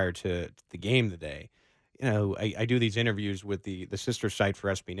tailgate prior to the game today. I do these interviews with the sister site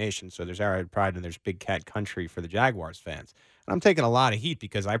for SB Nation. So there's Arrowhead Pride and there's Big Cat Country for the Jaguars fans. And I'm taking a lot of heat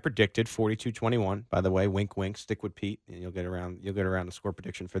because I predicted 42-21. By the way, wink, wink, stick with Pete, and you'll get around the score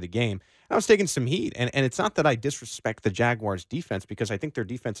prediction for the game. And I was taking some heat, and it's not that I disrespect the Jaguars' defense, because I think their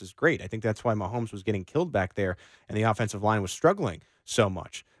defense is great. I think that's why Mahomes was getting killed back there, and the offensive line was struggling so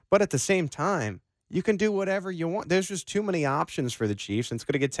much. But at the same time, you can do whatever you want. There's just too many options for the Chiefs, and it's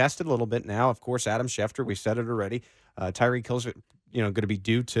going to get tested a little bit now. Of course, Adam Schefter, we said it already. Tyreek Hill's going to be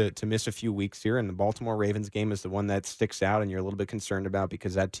due to miss a few weeks here, and the Baltimore Ravens game is the one that sticks out, and you're a little bit concerned about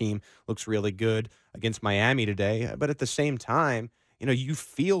because that team looks really good against Miami today. But at the same time, you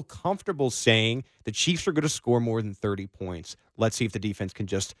feel comfortable saying the Chiefs are going to score more than 30 points. Let's see if the defense can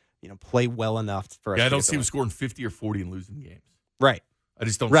just play well enough for us. Yeah, I don't see them scoring 50 or 40 and losing games. Right. I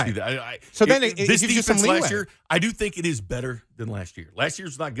just don't see that. This defense last year, I do think it is better than last year. Last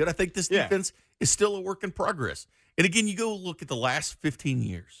year's not good. I think this defense is still a work in progress. And again, you go look at the last 15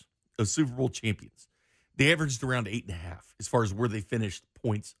 years of Super Bowl champions. They averaged around 8.5 as far as where they finished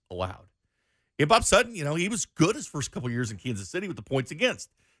points allowed. And Bob Sutton, he was good his first couple of years in Kansas City with the points against.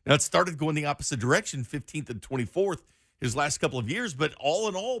 Now it started going the opposite direction, 15th and 24th his last couple of years. But all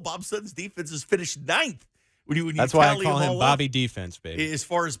in all, Bob Sutton's defense has finished 9th. That's why I call him Bobby Defense, baby. As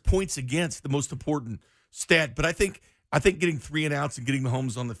far as points against, the most important stat. But I think getting 3 and outs and getting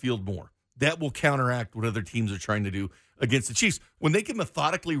Mahomes on the field more, that will counteract what other teams are trying to do against the Chiefs. When they can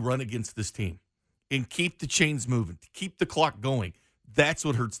methodically run against this team and keep the chains moving, keep the clock going, that's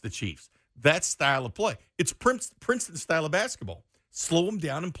what hurts the Chiefs. That style of play. It's Princeton style of basketball. Slow them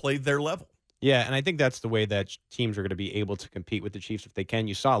down and play their level. Yeah, and I think that's the way that teams are going to be able to compete with the Chiefs if they can.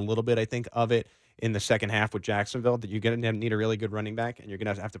 You saw a little bit, I think, of it in the second half with Jacksonville, that you're going to need a really good running back, and you're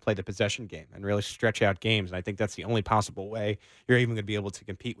going to have to play the possession game and really stretch out games. And I think that's the only possible way you're even going to be able to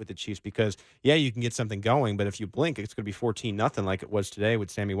compete with the Chiefs, because, you can get something going, but if you blink, it's going to be 14-0 like it was today with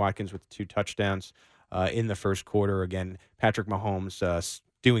Sammy Watkins with 2 touchdowns in the first quarter. Again, Patrick Mahomes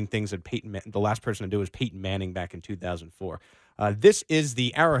doing things that the last person to do was Peyton Manning back in 2004. This is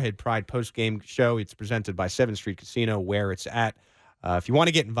the Arrowhead Pride postgame show. It's presented by 7th Street Casino, where it's at. If you want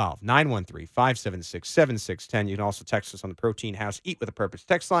to get involved, 913-576-7610. You can also text us on the Protein House Eat with a Purpose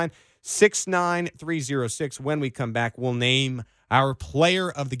text line, 69306. When we come back, we'll name our player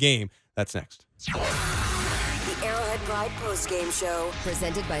of the game. That's next. The Arrowhead Pride postgame show,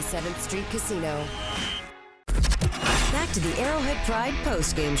 presented by 7th Street Casino. Back to the Arrowhead Pride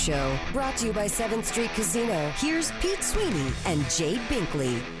postgame show, brought to you by 7th Street Casino. Here's Pete Sweeney and Jade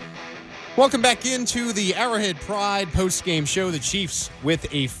Binkley. Welcome back into the Arrowhead Pride post-game show. The Chiefs with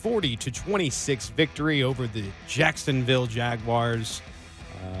a 40-26 victory over the Jacksonville Jaguars.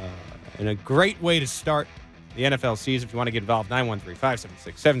 And a great way to start the NFL season. If you want to get involved,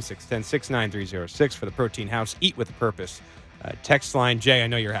 913-576-7610, 69306 for the Protein House. Eat with a purpose. Text line. Jay, I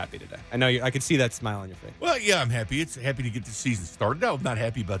know you're happy today. I could see that smile on your face. Well, yeah, I'm happy. It's happy to get the season started. I'm not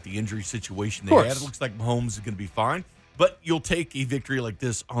happy about the injury situation they had. It looks like Mahomes is going to be fine. But you'll take a victory like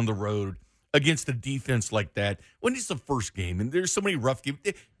this on the road against a defense like that when it's the first game. And there's so many rough games.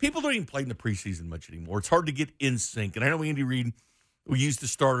 People don't even play in the preseason much anymore. It's hard to get in sync. And I know Andy Reid will use the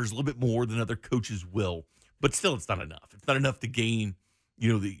starters a little bit more than other coaches will. But still, it's not enough. It's not enough to gain,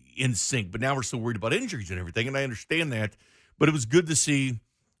 the in sync. But now we're so worried about injuries and everything. And I understand that. But it was good to see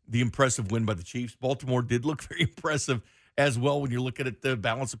the impressive win by the Chiefs. Baltimore did look very impressive as well when you're looking at the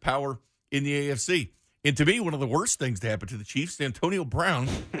balance of power in the AFC. And to me, one of the worst things to happen to the Chiefs is Antonio Brown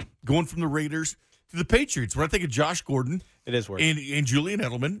going from the Raiders to the Patriots. When I think of Josh Gordon, it is worse. And Julian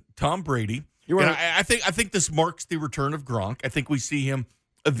Edelman, Tom Brady, I think this marks the return of Gronk. I think we see him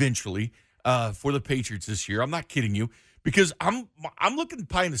eventually for the Patriots this year. I'm not kidding you, because I'm looking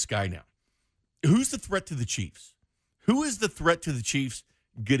pie in the sky now. Who's the threat to the Chiefs? Who is the threat to the Chiefs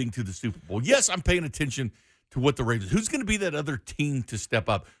getting to the Super Bowl? Yes, I'm paying attention to what the Ravens. Who's going to be that other team to step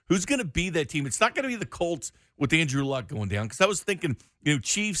up? Who's going to be that team? It's not going to be the Colts with Andrew Luck going down, because I was thinking,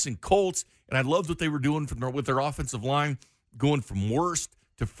 Chiefs and Colts, and I loved what they were doing with their offensive line, going from worst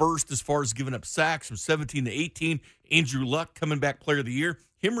to first as far as giving up sacks from 17 to 18. Andrew Luck coming back player of the year.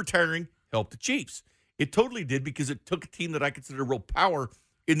 Him retiring helped the Chiefs. It totally did, because it took a team that I consider real power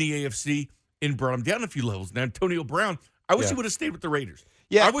in the AFC and brought them down a few levels. Now, Antonio Brown, I wish he would have stayed with the Raiders.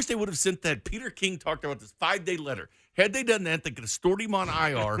 Yeah. I wish they would have sent that. Peter King talked about this 5-day letter. Had they done that, they could have stored him on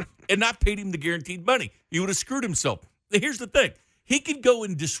IR and not paid him the guaranteed money. He would have screwed himself. Here's the thing. He could go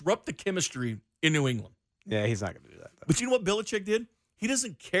and disrupt the chemistry in New England. Yeah, he's not going to do that, though. But you know what Belichick did? He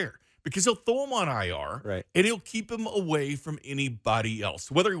doesn't care, because he'll throw him on IR, and he'll keep him away from anybody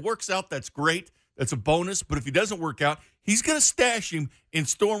else. Whether he works out, that's great. That's a bonus. But if he doesn't work out, he's going to stash him and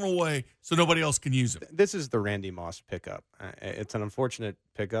store him away so nobody else can use him. This is the Randy Moss pickup. It's an unfortunate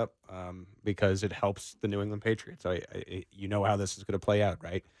pickup because it helps the New England Patriots. You know how this is going to play out,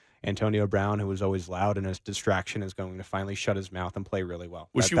 right? Antonio Brown, who was always loud and a distraction, is going to finally shut his mouth and play really well.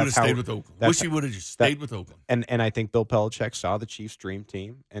 Wish he would have stayed with Oakland. Wish he would have just stayed with Oakland. And I think Bill Belichick saw the Chiefs' dream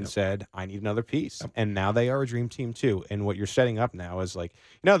team and said, I need another piece. Yep. And now they are a dream team, too. And what you're setting up now is the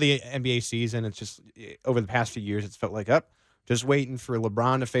NBA season, it's just over the past few years, it's felt like, just waiting for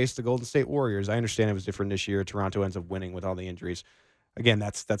LeBron to face the Golden State Warriors. I understand it was different this year. Toronto ends up winning with all the injuries. Again,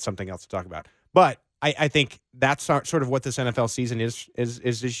 that's something else to talk about. But I think that's sort of what this NFL season is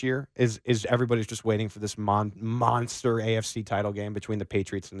this year. Is everybody's just waiting for this monster AFC title game between the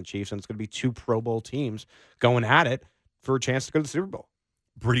Patriots and the Chiefs, and it's going to be two Pro Bowl teams going at it for a chance to go to the Super Bowl.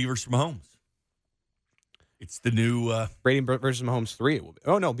 Brady versus Mahomes. It's the new Brady versus Mahomes 3. It will be.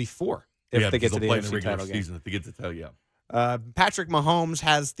 Oh no, before if they get to the AFC title game. If they get to tell you. Patrick Mahomes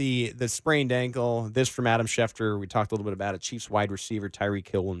has the sprained ankle. This from Adam Schefter. We talked a little bit about it. Chiefs wide receiver Tyreek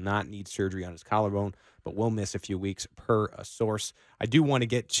Hill will not need surgery on his collarbone, but will miss a few weeks per a source. I do want to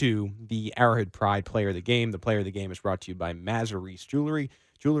get to the Arrowhead Pride player of the game. The player of the game is brought to you by Mazarise Jewelry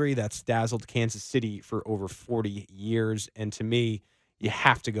that's dazzled Kansas City for over 40 years. And to me, you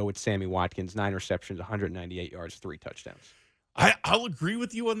have to go with Sammy Watkins. 9 receptions, 198 yards, 3 touchdowns. I'll agree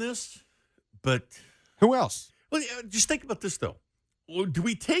with you on this, but who else? Well, just think about this, though. Do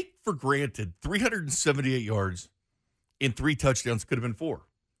we take for granted 378 yards and 3 touchdowns could have been 4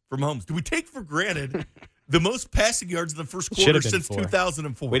 for Mahomes? Do we take for granted the most passing yards in the first quarter since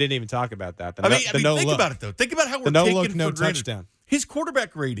 2004? We didn't even talk about that. Think about it, though. Think about how we're taking for granted. Touchdown. His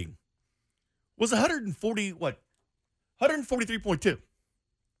quarterback rating was 143.2.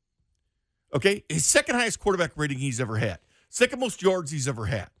 Okay? His second highest quarterback rating he's ever had. Second most yards he's ever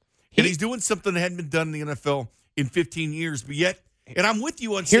had. And he's doing something that hadn't been done in the NFL in 15 years, but yet, and I'm with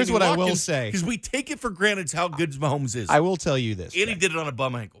you on Here's Sammy what Watkins, I will say. Because we take it for granted how good Mahomes is. I will tell you this. And he did it on a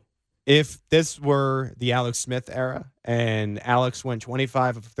bum ankle. If this were the Alex Smith era and Alex went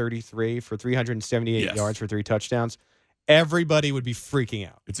 25 of 33 for 378 yards for 3 touchdowns, everybody would be freaking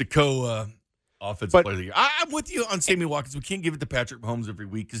out. It's a offensive player of the year. I'm with you on Sammy Watkins. We can't give it to Patrick Mahomes every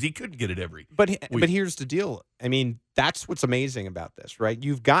week because he couldn't get it every week. But here's the deal. I mean, that's what's amazing about this, right?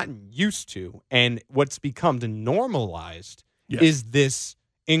 You've gotten used to, and what's become normalized is this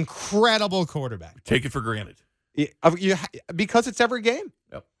incredible quarterback. Take it for granted. Because it's every game.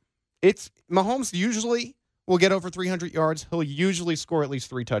 Yep. It's Mahomes usually will get over 300 yards. He'll usually score at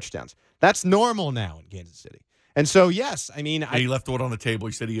least 3 touchdowns. That's normal now in Kansas City. And so, yes, I mean, he left one on the table.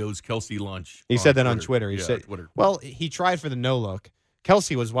 He said he owes Kelsey lunch. He said that on Twitter. He said, Twitter. well, he tried for the no look.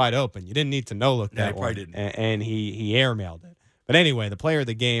 Kelsey was wide open. You didn't need to no look that he one. probably didn't. And he airmailed it. But anyway, the player of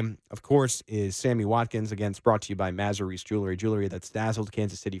the game, of course, is Sammy Watkins. Again, it's brought to you by Mazarise Jewelry that's dazzled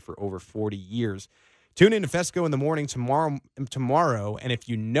Kansas City for over 40 years. Tune in to Fesco in the Morning tomorrow, and if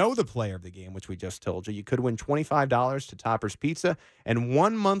you know the player of the game, which we just told you, you could win $25 to Topper's Pizza, and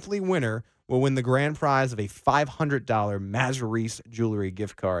one monthly winner will win the grand prize of a $500 Mazarise Jewelry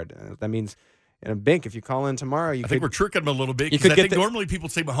gift card. That means, in a Bink, if you call in tomorrow, I think we're tricking them a little bit, because I think normally people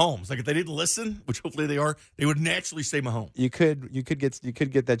say Mahomes. Like, if they didn't listen, which hopefully they are, they would naturally say Mahomes. You could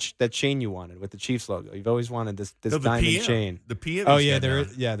get that chain you wanted with the Chiefs logo. You've always wanted this diamond PM, chain. The PM. Oh yeah,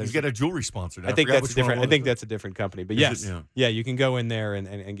 there's got a jewelry sponsor now. I think that's a different. I think that's a different company. But yes, yeah, you can go in there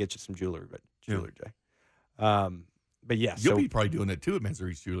and get you some jewelry. But Jay. But yeah, you'll be probably doing that too at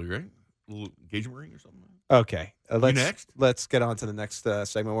Mazarise Jewelry, right? A little engagement ring or something. Okay, let's get on to the next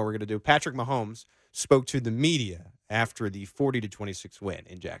segment. What we're going to do? Patrick Mahomes spoke to the media after the 40-26 win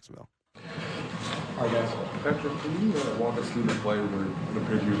in Jacksonville. All right, guys. Patrick, can you walk us through the play where it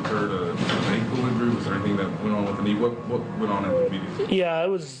appeared you incurred an ankle injury? Was there anything that went on with the knee? What went on in the media? Yeah, it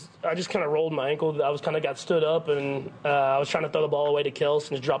was. I just kind of rolled my ankle. I was kind of got stood up, and I was trying to throw the ball away to Kels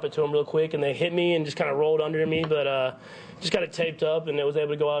and just drop it to him real quick, and they hit me and just kind of rolled under me, but just got it taped up, and it was able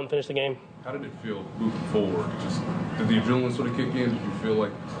to go out and finish the game. How did it feel moving forward? Did the adrenaline sort of kick in? Did you feel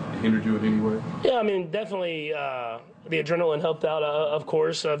like it hindered you in any way? Yeah, I mean, definitely the adrenaline helped out, of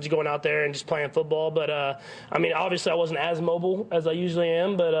course, of just going out there and just playing football. But, I mean, obviously I wasn't as mobile as I usually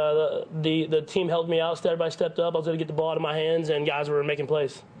am, but the team helped me out. Everybody stepped up. I was able to get the ball out of my hands, and guys were making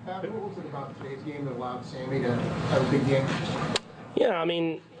plays. What was it about today's game that allowed Sammy to have a big game? Yeah, I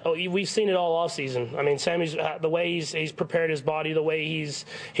mean, we've seen it all off season. I mean, Sammy's the way he's prepared his body, the way he's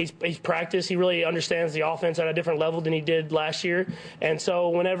practiced. He really understands the offense at a different level than he did last year. And so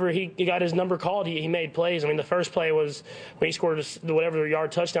whenever he got his number called, he made plays. I mean, the first play was when he scored whatever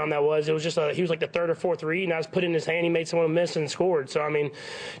yard touchdown that was. It was just he was like the third or fourth read, and I was put in his hand. He made someone miss and scored. So I mean,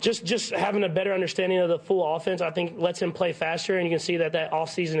 just having a better understanding of the full offense, I think lets him play faster, and you can see that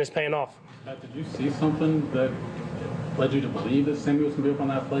off season is paying off. Did you see something that led you to believe that Sammy was going to be up on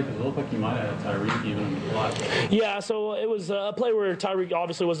that play? Because it looked like he might have had Tyreek even a lot. Yeah, so it was a play where Tyreek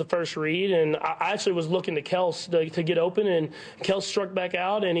obviously was the first read, and I actually was looking to Kels to get open, and Kels struck back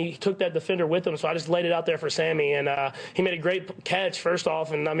out, and he took that defender with him, so I just laid it out there for Sammy, and he made a great catch first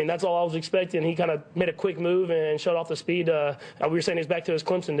off, and I mean, that's all I was expecting. He kind of made a quick move and showed off the speed. We were saying he's back to his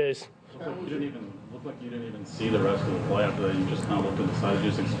Clemson days. You didn't even see the rest of the play after that. You just kind of looked to the side,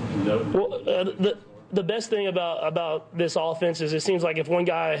 just noted. Well, the best thing about this offense is it seems like if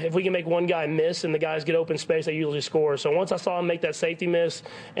we can make one guy miss and the guys get open space, they usually score. So once I saw him make that safety miss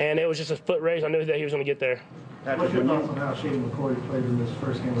and it was just a foot race, I knew that he was going to get there. What's your thoughts on how Shady McCoy played in this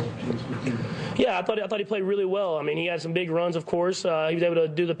first game with the Chiefs? Yeah, I thought he played really well. I mean, he had some big runs, of course. He was able to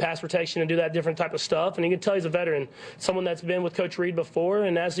do the pass protection and do that different type of stuff. And you can tell he's a veteran, someone that's been with Coach Reed before.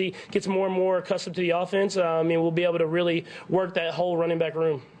 And as he gets more and more accustomed to the offense, I mean, we'll be able to really work that whole running back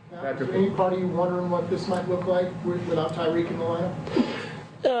room. Is any part of you wondering what this might look like without Tyreek in the lineup?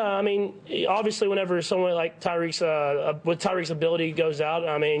 I mean, obviously, whenever someone like Tyreek's ability goes out,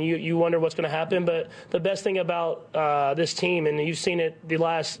 I mean, you wonder what's going to happen. But the best thing about this team, and you've seen it the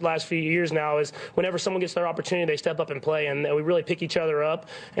last few years now, is whenever someone gets their opportunity, they step up and play, and we really pick each other up.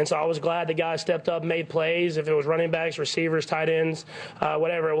 And so I was glad the guys stepped up, made plays. If it was running backs, receivers, tight ends,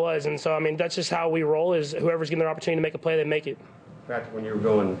 whatever it was. And so I mean, that's just how we roll. Is whoever's getting their opportunity to make a play, they make it. Patrick, when you were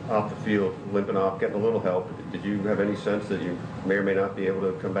going off the field, limping off, getting a little help, did you have any sense that you may or may not be able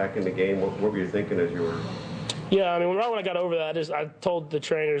to come back in the game? What were you thinking as you were? Yeah, I mean, right when I got over that, I told the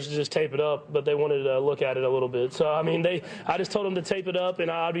trainers to just tape it up, but they wanted to look at it a little bit. So, I mean, I just told them to tape it up,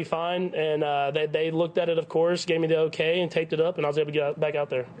 and I'd be fine. And they looked at it, of course, gave me the okay, and taped it up, and I was able to get back out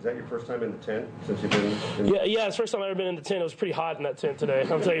there. Is that your first time in the tent since you've been in? Yeah, it's the first time I've ever been in the tent. It was pretty hot in that tent today,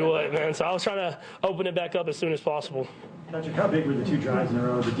 I'll tell you what, man. So I was trying to open it back up as soon as possible. Patrick, how big were the two drives in a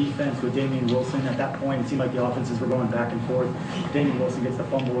row? The defense with Damian Wilson at that point, it seemed like the offenses were going back and forth. Damian Wilson gets the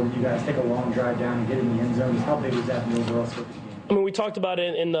fumble, and you guys take a long drive down and get in the end zone. How big was that in the overall scope of the game? I mean, we talked about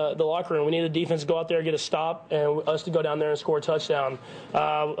it in the locker room. We need the defense to go out there, get a stop, and us to go down there and score a touchdown.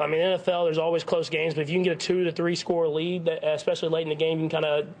 I mean, NFL, there's always close games, but if you can get a 2 to 3 score lead, especially late in the game, you can kind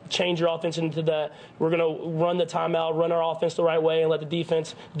of change your offense into that. We're going to run the timeout, run our offense the right way, and let the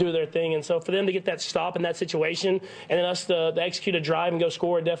defense do their thing. And so for them to get that stop in that situation, and then us to execute a drive and go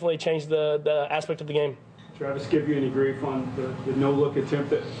score, it definitely changed the aspect of the game. Travis, give you any grief on the no-look attempt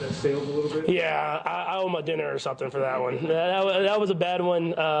that sailed a little bit? Yeah, I owe him a dinner or something for that one. That was a bad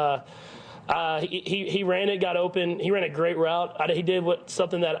one. He ran it, got open. He ran a great route. He did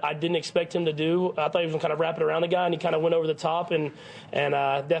something that I didn't expect him to do. I thought he was going to kind of wrap it around the guy, and he kind of went over the top and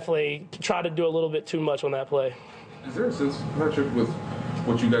definitely tried to do a little bit too much on that play. Is there a sense, Patrick, with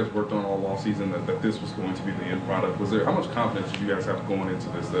what you guys worked on all season, that this was going to be the end product? How much confidence did you guys have going into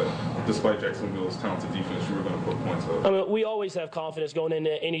this, that despite Jacksonville's talented defense, you were going to put points up? I mean, we always have confidence going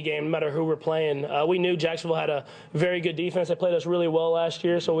into any game, no matter who we're playing. We knew Jacksonville had a very good defense. They played us really well last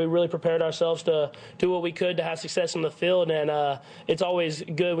year, so we really prepared ourselves to do what we could to have success on the field. And it's always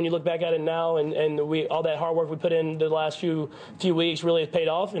good when you look back at it now, and all that hard work we put in the last few weeks really has paid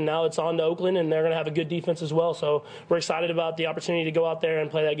off. And now it's on to Oakland, and they're going to have a good defense as well. So we're excited about the opportunity to go out there and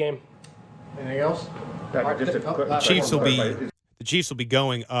play that game. Anything else? The Chiefs will be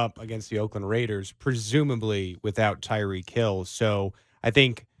going up against the Oakland Raiders, presumably without Tyreek Hill. So I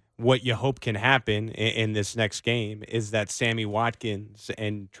think what you hope can happen in this next game is that Sammy Watkins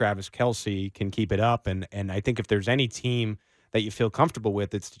and Travis Kelce can keep it up. And I think if there's any team that you feel comfortable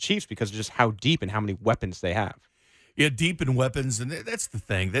with, it's the Chiefs because of just how deep and how many weapons they have. Yeah, deep in weapons, and that's the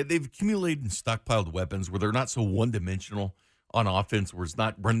thing. They've accumulated and stockpiled weapons where they're not so one-dimensional on offense, where it's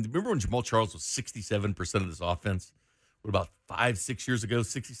not running. Remember when Jamal Charles was 67% of this offense? What, about 5-6 years ago,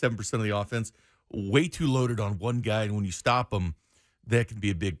 67% of the offense? Way too loaded on one guy, and when you stop them, that can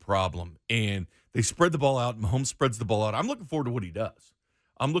be a big problem. And they spread the ball out, and Mahomes spreads the ball out. I'm looking forward to what he does.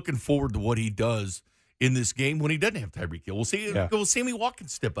 I'm looking forward to what he does in this game when he doesn't have Tyreek Hill. We'll see. Yeah. Will Sammy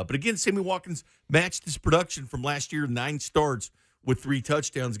Watkins step up? But again, Sammy Watkins matched his production from last year, 9 starts with 3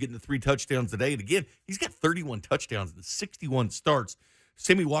 touchdowns, getting to 3 touchdowns today. And again, he's got 31 touchdowns and 61 starts.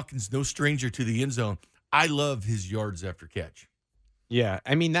 Sammy Watkins, no stranger to the end zone. I love his yards after catch. Yeah,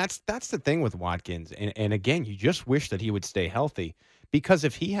 I mean, that's the thing with Watkins. And again, you just wish that he would stay healthy because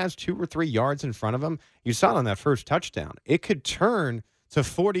if he has 2 or 3 yards in front of him, you saw it on that first touchdown, it could turn to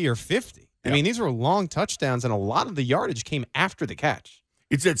 40 or 50. I mean, these were long touchdowns, and a lot of the yardage came after the catch.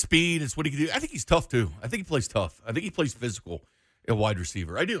 It's that speed. It's what he can do. I think he's tough, too. I think he plays tough. I think he plays physical at wide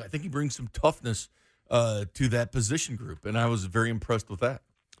receiver. I do. I think he brings some toughness to that position group, and I was very impressed with that.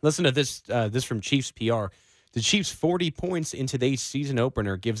 Listen to this from Chiefs PR. The Chiefs' 40 points in today's season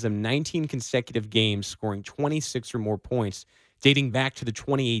opener gives them 19 consecutive games, scoring 26 or more points, dating back to the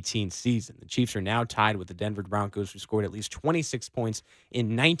 2018 season. The Chiefs are now tied with the Denver Broncos, who scored at least 26 points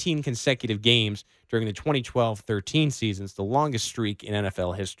in 19 consecutive games during the 2012-13 seasons, the longest streak in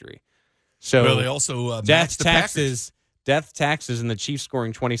NFL history. So, well, they also death taxes, and the Chiefs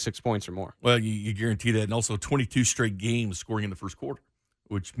scoring 26 points or more. Well, you guarantee that, and also 22 straight games scoring in the first quarter,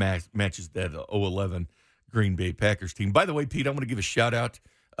 which matches that 0-11 Green Bay Packers team. By the way, Pete, I want to give a shout-out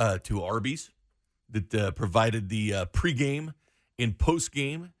to Arby's that provided the pregame and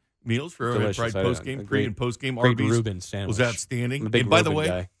post-game meals for Arrowhead Pride post-game, pre- and post-game. Arby's Reuben sandwich was outstanding. I'm a big and by the Reuben way,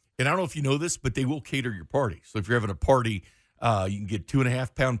 guy. and I don't know if you know this, but they will cater your party. So if you're having a party, you can get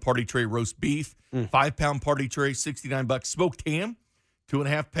 2.5-pound party tray roast beef, 5-pound party tray, $69. Smoked ham,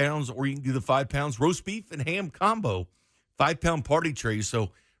 2.5 pounds, or you can do the 5 pounds roast beef and ham combo, 5-pound party tray.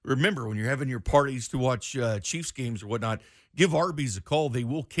 So remember, when you're having your parties to watch Chiefs games or whatnot, give Arby's a call. They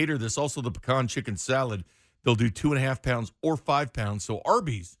will cater this. Also, the pecan chicken salad, they'll do 2.5 pounds or 5 pounds. So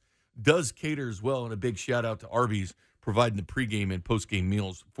Arby's does cater as well. And a big shout out to Arby's providing the pregame and postgame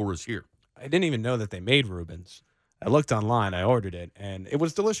meals for us here. I didn't even know that they made Reubens. I looked online, I ordered it, and it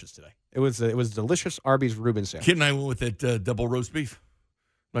was delicious today. It was delicious Arby's Reuben sandwich. Kid and I went with that double roast beef.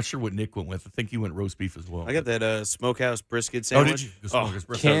 Not sure what Nick went with. I think he went roast beef as well. I got that smokehouse brisket sandwich. Oh, did you? The smokehouse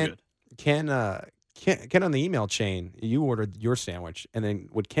brisket. Ken on the email chain, you ordered your sandwich, and then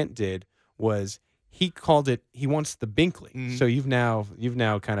what Kent did was he called it. He wants the Binkley. Mm-hmm. So you've now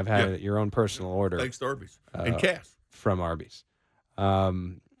kind of had your own personal order. Thanks to Arby's and Cass from Arby's.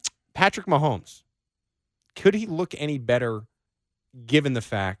 Patrick Mahomes, could he look any better given the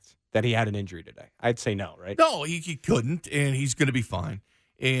fact that he had an injury today? I'd say no, right? No, he couldn't, and he's going to be fine.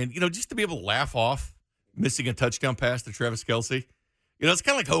 And, just to be able to laugh off missing a touchdown pass to Travis Kelce, it's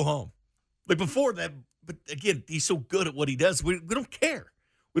kind of like ho-hum. Like before that, but again, he's so good at what he does. We don't care.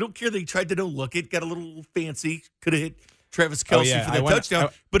 We don't care that he tried to no-look it, got a little fancy, could have hit Travis Kelce for that touchdown.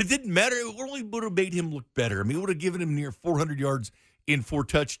 But it didn't matter. It only would have made him look better. I mean, it would have given him near 400 yards in 4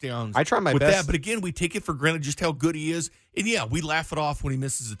 touchdowns. I try my with best. That. But again, we take it for granted just how good he is. And, we laugh it off when he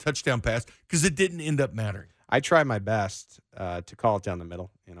misses a touchdown pass because it didn't end up mattering. I try my best to call it down the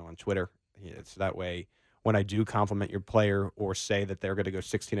middle, on Twitter. It's that way when I do compliment your player or say that they're going to go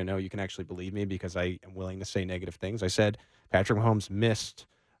 16-0, you can actually believe me because I am willing to say negative things. I said Patrick Mahomes missed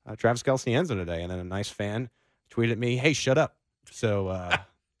Travis Kelce ends today, and then a nice fan tweeted at me, "Hey, shut up." So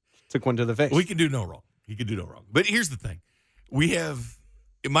took one to the face. We can do no wrong. He can do no wrong. But here's the thing. We have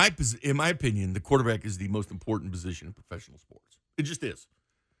In my opinion, the quarterback is the most important position in professional sports. It just is.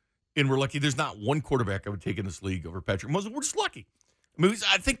 And we're lucky. There's not one quarterback I would take in this league over Patrick Mahomes. We're just lucky. I mean,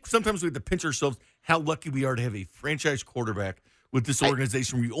 I think sometimes we have to pinch ourselves how lucky we are to have a franchise quarterback with this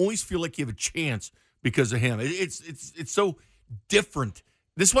organization. We always feel like you have a chance because of him. It's so different.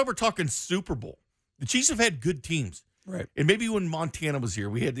 This is why we're talking Super Bowl. The Chiefs have had good teams. Right. And maybe when Montana was here,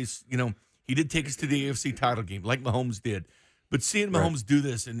 we had this, he did take us to the AFC title game like Mahomes did. But seeing Mahomes do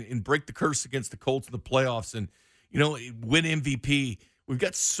this and break the curse against the Colts in the playoffs and, win MVP, we've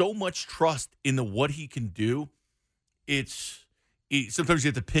got so much trust in what he can do. Sometimes you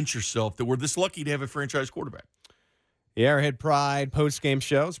have to pinch yourself that we're this lucky to have a franchise quarterback. The Arrowhead Pride post-game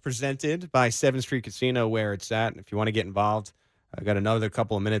show is presented by 7th Street Casino, where it's at. And if you want to get involved, I've got another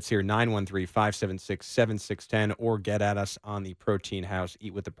couple of minutes here, 913-576-7610, or get at us on the Protein House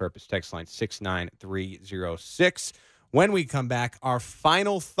Eat with the Purpose text line 69306. When we come back, our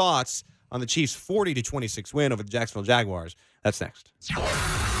final thoughts on the Chiefs' 40-26 win over the Jacksonville Jaguars. That's next. The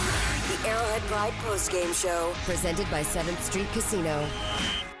Arrowhead Pride postgame show, presented by 7th Street Casino.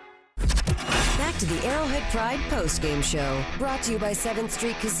 Back to the Arrowhead Pride postgame show, brought to you by 7th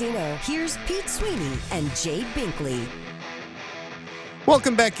Street Casino. Here's Pete Sweeney and Jay Binkley.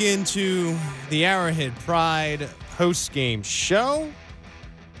 Welcome back into the Arrowhead Pride post-game show.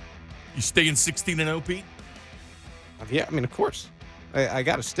 You staying 16-0, Pete? Yeah, I mean, of course. I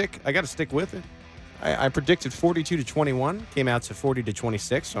got to stick with it. I predicted 42-21, came out to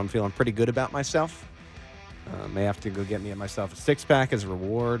 40-26, so I'm feeling pretty good about myself. May have to go get myself a six-pack as a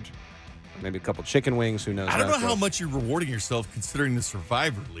reward, maybe a couple chicken wings. Who knows? I don't know how much you're rewarding yourself considering the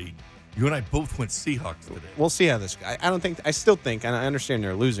Survivor League. You and I both went Seahawks today. We'll see how this goes. I still think, and I understand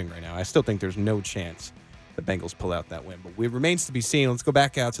they're losing right now, I still think there's no chance the Bengals pull out that win. But it remains to be seen. Let's go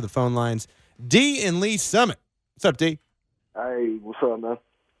back out to the phone lines. D in Lee Summit. What's up, D? Hey, what's up, man?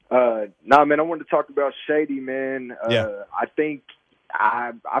 Man, I wanted to talk about Shady, man. I think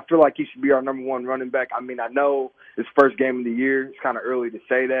I feel like he should be our number one running back. I mean, I know it's first game of the year. It's kind of early to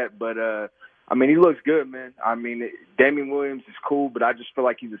say that, but he looks good, man. I mean, Damian Williams is cool, but I just feel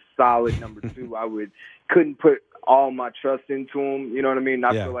like he's a solid number two. Couldn't put all my trust into him. You know what I mean?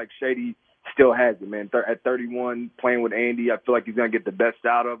 I feel like Shady still has it, man. At 31, playing with Andy, I feel like he's going to get the best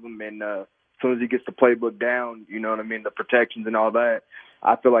out of him. And as soon as he gets the playbook down, you know what I mean, the protections and all that,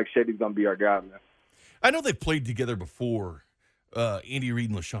 I feel like Shady's going to be our guy, man. I know they've played together before, Andy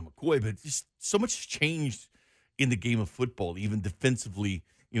Reid and LaShawn McCoy, but just so much has changed in the game of football, even defensively.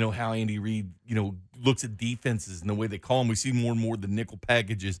 How Andy Reid, looks at defenses and the way they call them. We see more and more the nickel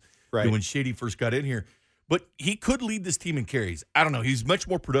packages than when Shady first got in here. But he could lead this team in carries. I don't know. He's much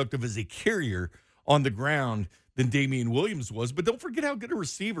more productive as a carrier on the ground than Damian Williams was. But don't forget how good a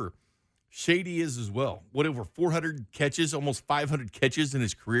receiver Shady is as well. Over 400 catches, almost 500 catches in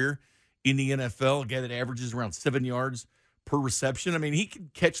his career in the NFL. A guy that averages around 7 yards per reception. I mean, he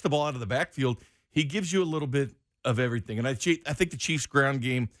can catch the ball out of the backfield. He gives you a little bit of everything. And I think the Chiefs' ground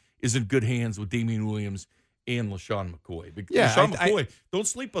game is in good hands with Damian Williams and LaShawn McCoy. LaShawn McCoy, don't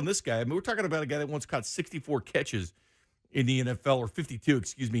sleep on this guy. I mean, we're talking about a guy that once caught 64 catches in the NFL, or 52,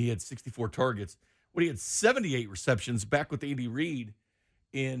 excuse me. He had 64 targets. He had 78 receptions back with Andy Reid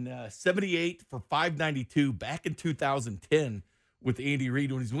in 78 for 592 back in 2010 with Andy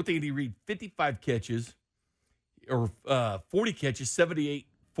Reid. When he's with Andy Reid, 55 catches or 40 catches, 78,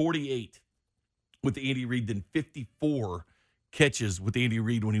 48 with Andy Reid, then 54 catches with Andy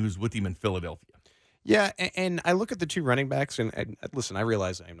Reid when he was with him in Philadelphia. Yeah, and I look at the two running backs, and listen, I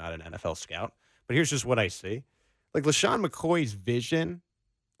realize I'm not an NFL scout, but here's just what I see. Like LaShawn McCoy's vision,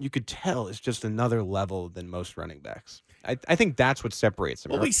 you could tell, is just another level than most running backs. I think that's what separates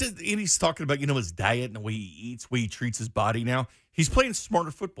him. Well, he said, and he's talking about, his diet and the way he eats, the way he treats his body now. He's playing smarter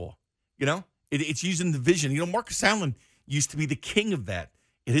football, It's using the vision. Marcus Allen used to be the king of that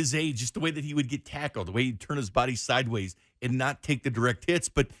at his age, just the way that he would get tackled, the way he'd turn his body sideways and not take the direct hits.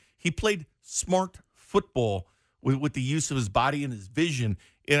 But he played smart football with the use of his body and his vision,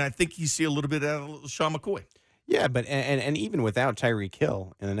 and I think you see a little bit out of Sean McCoy. Yeah, but and even without Tyreek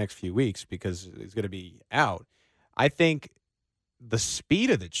Hill in the next few weeks, because he's going to be out, I think the speed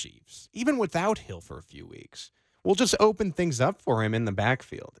of the Chiefs, even without Hill for a few weeks, will just open things up for him in the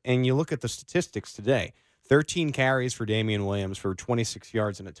backfield. And you look at the statistics today, 13 carries for Damian Williams for 26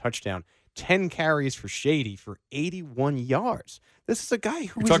 yards and a touchdown, 10 carries for Shady for 81 yards. This is a guy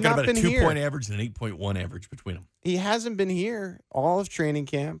who has not been here. You're talking about a 2-point average and an 8.1 average between them. He hasn't been here all of training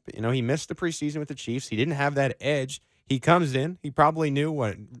camp. He missed the preseason with the Chiefs. He didn't have that edge. He comes in. He probably knew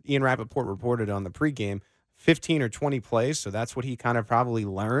what Ian Rappaport reported on the pregame, 15 or 20 plays, so that's what he kind of probably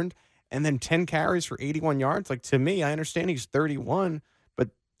learned. And then 10 carries for 81 yards. Like, to me, I understand he's 31, but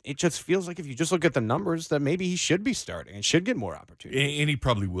it just feels like if you just look at the numbers that maybe he should be starting and should get more opportunities. And he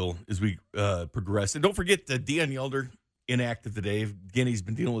probably will as we progress. And don't forget Deion Yelder, inactive today. Again, he's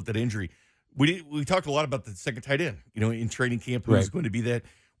been dealing with that injury. We talked a lot about the second tight end, in training camp, who's going to be that.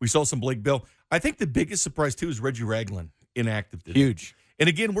 We saw some Blake Bell. I think the biggest surprise, too, is Reggie Ragland, inactive today. Huge. And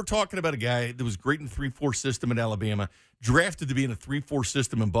again, we're talking about a guy that was great in the 3-4 system in Alabama, drafted to be in a 3-4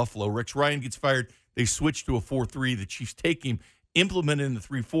 system in Buffalo. Rex Ryan gets fired. They switch to a 4-3. The Chiefs take him, implement it in the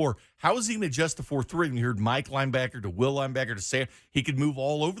 3-4. How is he going to adjust to 4-3? And you heard Mike linebacker to Will linebacker to Sam. He could move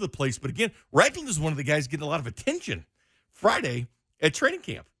all over the place. But again, Ragland is one of the guys getting a lot of attention Friday at training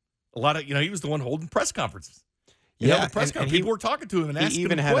camp. A lot of, he was the one holding press conferences. People were talking to him and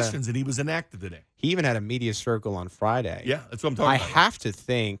asking him questions, and he was inactive today. He even had a media circle on Friday. Yeah, that's what I'm talking about. I have to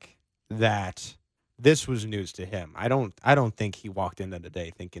think that this was news to him. I don't think he walked into the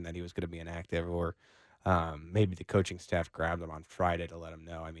day thinking that he was going to be inactive, or maybe the coaching staff grabbed him on Friday to let him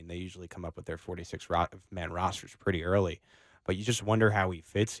know. I mean, they usually come up with their 46-man rosters pretty early, but you just wonder how he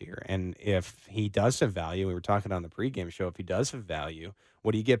fits here. And if he does have value, we were talking on the pregame show, if he does have value,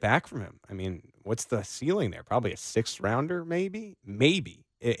 what do you get back from him? I mean, what's the ceiling there? Probably a 6th rounder, maybe,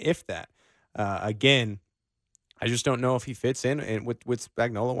 if that. Again, I just don't know if he fits in and what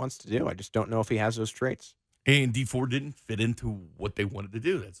Spagnuolo wants to do. I just don't know if he has those traits. And D4 didn't fit into what they wanted to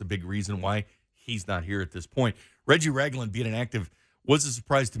do. That's a big reason why he's not here at this point. Reggie Ragland being inactive was a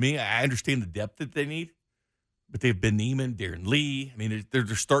surprise to me. I understand the depth that they need, but they have Ben Neiman, Darren Lee. I mean, they're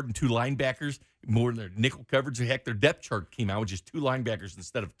starting 2 linebackers more than their nickel coverage. Heck, their depth chart came out with just 2 linebackers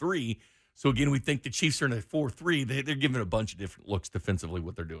instead of 3. So, again, we think the Chiefs are in a 4-3. They're giving a bunch of different looks defensively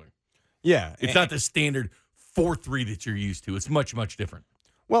what they're doing. Yeah. It's not the standard 4-3 that you're used to. It's much, much different.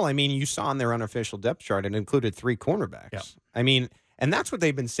 Well, I mean, you saw on their unofficial depth chart, it included 3 cornerbacks. Yeah. I mean, and that's what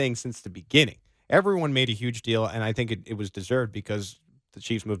they've been saying since the beginning. Everyone made a huge deal, and I think it was deserved because the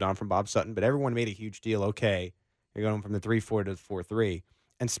Chiefs moved on from Bob Sutton, but everyone made a huge deal. Okay, you're going from the 3-4 to the 4-3.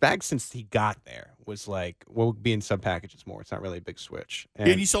 And Spags, since he got there, was like, we'll be in sub-packages more. It's not really a big switch.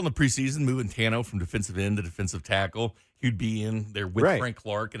 And you saw in the preseason moving Tano from defensive end to defensive tackle. He'd be in there with Frank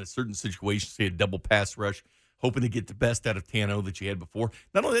Clark in a certain situation. Say a double pass rush, hoping to get the best out of Tano that you had before.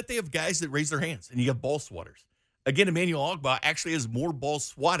 Not only that, they have guys that raise their hands, and you have ball swatters. Again, Emmanuel Ogbah actually has more balls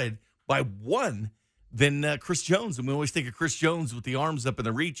swatted by 1 than Chris Jones. And we always think of Chris Jones with the arms up in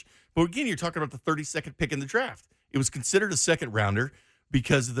the reach. But again, you're talking about the 32nd pick in the draft. It was considered a 2nd rounder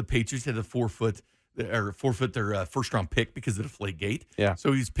because of the Patriots had to forfeit their first-round pick because of the Deflategate. Yeah.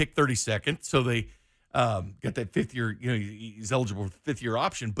 So he's picked 32nd. So they got that 5th year, he's eligible for the 5th year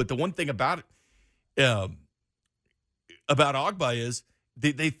option. But the one thing about it, about Ogbah is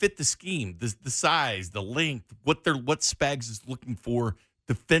they fit the scheme, the size, the length, what Spags is looking for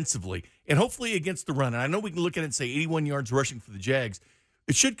defensively, and hopefully against the run. And I know we can look at it and say 81 yards rushing for the Jags.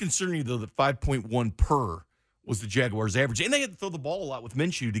 It should concern you, though, that 5.1 per was the Jaguars' average. And they had to throw the ball a lot with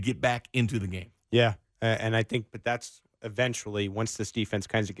Minshew to get back into the game. Yeah, and I think, but that's eventually, once this defense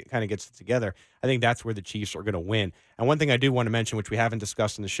kind of gets it together, I think that's where the Chiefs are going to win. And one thing I do want to mention, which we haven't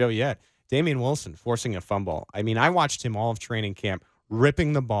discussed in the show yet, Damian Wilson forcing a fumble. I mean, I watched him all of training camp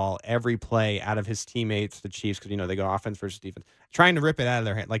ripping the ball every play out of his teammates, the Chiefs, because, they go offense versus defense, trying to rip it out of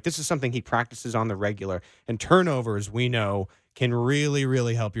their hand. Like, this is something he practices on the regular. And turnovers, we know, can really,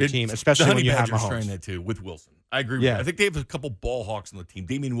 really help your team, especially when you have Mahomes. Trying that, too, with Wilson. I agree with you. I think they have a couple ball hawks on the team.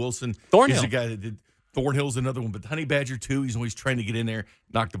 Damian Wilson is a guy that did. Thornhill's another one, but Honey Badger, too, he's always trying to get in there,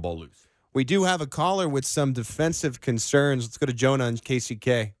 knock the ball loose. We do have a caller with some defensive concerns. Let's go to Jonah and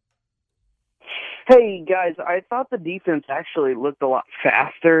KCK. Hey, guys, I thought the defense actually looked a lot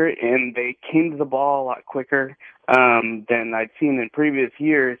faster, and they came to the ball a lot quicker than I'd seen in previous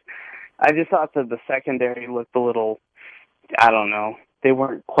years. I just thought that the secondary looked a little, I don't know, they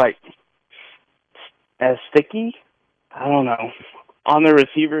weren't quite as sticky, I don't know, on the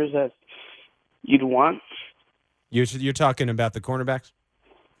receivers as you'd want. You're talking about the cornerbacks?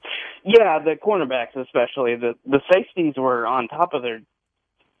 Yeah, the cornerbacks especially. The safeties were on top of their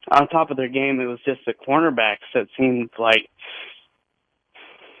game. It was just the cornerbacks that seemed like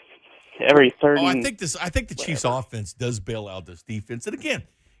every third. I think the Chiefs' offense does bail out this defense. And again,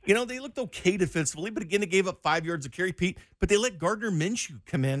 they looked okay defensively, but again, they gave up 5 yards of carry, Pete. But they let Gardner Minshew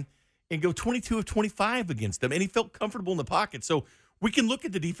come in and go 22 of 25 against them, and he felt comfortable in the pocket. So we can look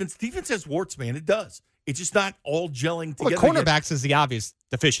at the defense. The defense has warts, man. It does. It's just not all gelling together. Well, the cornerbacks is the obvious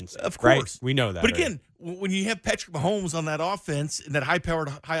deficiency. Of course. Right? We know that. But again, when you have Patrick Mahomes on that offense, and that high-powered,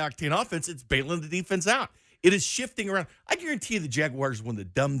 high-octane offense, it's bailing the defense out. It is shifting around. I guarantee you the Jaguars wanted to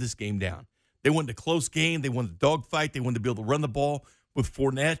dumb this game down. They wanted a close game. They wanted a dogfight. They wanted to be able to run the ball with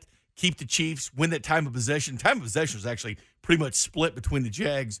Fournette. keep the Chiefs, win that time of possession. Time of possession was actually pretty much split between the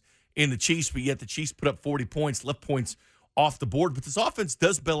Jags and the Chiefs, but yet the Chiefs put up 40 points, left points off the board. But this offense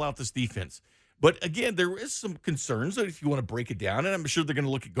does bail out this defense. But, again, there is some concerns if you want to break it down, and I'm sure they're going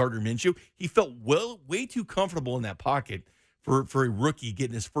to look at Gardner Minshew. He felt way too comfortable in that pocket for a rookie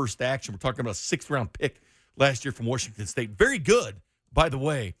getting his first action. We're talking about a 6th-round pick last year from Washington State. Very good, by the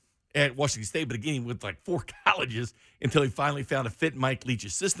way, at Washington State. But, again, he went like 4 colleges until he finally found a fit in Mike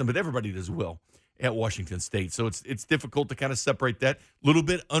Leach's system. But everybody does well at Washington State. So it's difficult to kind of separate that. A little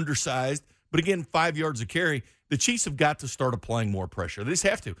bit undersized. But, again, 5 yards a carry. The Chiefs have got to start applying more pressure. They just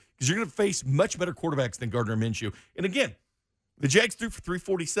have to, because you're going to face much better quarterbacks than Gardner Minshew. And, again, the Jags threw for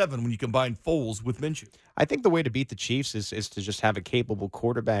 347 when you combine Foles with Minshew. I think the way to beat the Chiefs is to just have a capable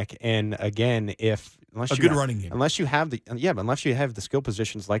quarterback. And, again, unless you have the skill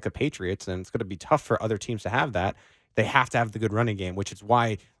positions like the Patriots, and it's going to be tough for other teams to have that, they have to have the good running game, which is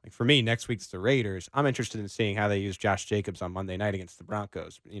why, like for me, next week's the Raiders. I'm interested in seeing how they use Josh Jacobs on Monday night against the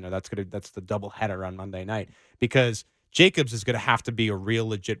Broncos. That's the doubleheader on Monday night, because Jacobs is going to have to be a real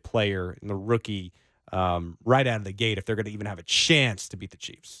legit player in the rookie right out of the gate if they're going to even have a chance to beat the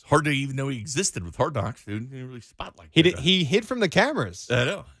Chiefs. Hard to even know he existed with Hard Knocks, dude. He didn't really spotlight. He hid from the cameras. I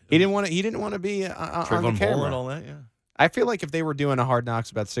know. He didn't want to be on the camera and all that. Yeah. I feel like if they were doing a Hard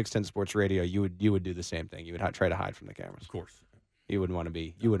Knocks about 610 Sports Radio, you would do the same thing. You would try to hide from the cameras. Of course. You wouldn't want to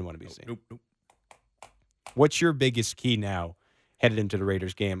be. You wouldn't want to be seen. Nope. What's your biggest key now headed into the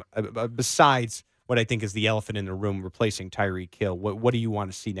Raiders game, besides what I think is the elephant in the room, replacing Tyreek Hill? What do you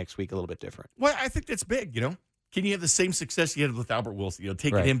want to see next week a little bit different? Well, I think that's big, Can you have the same success you had with Albert Wilson,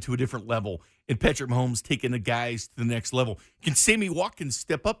 taking him to a different level, and Patrick Mahomes taking the guys to the next level? Can Sammy Watkins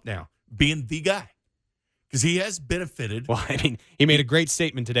step up now, being the guy? Because he has benefited. Well, I mean, he made a great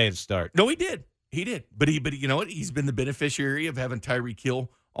statement today to start. No, he did. He did. But you know what? He's been the beneficiary of having Tyreek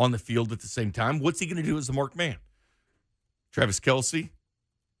Hill on the field at the same time. What's he going to do as the marked man? Travis Kelce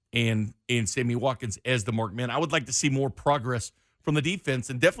and Sammy Watkins as the marked man. I would like to see more progress from the defense,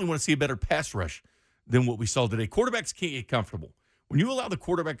 and definitely want to see a better pass rush than what we saw today. Quarterbacks can't get comfortable. When you allow the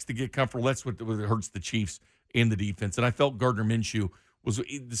quarterbacks to get comfortable, that's what hurts the Chiefs and the defense. And I felt Gardner Minshew was,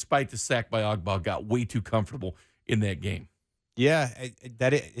 despite the sack by Ogba, got way too comfortable in that game. Yeah,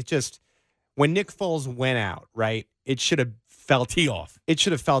 it just, when Nick Foles went out, right, it should have felt tee off. It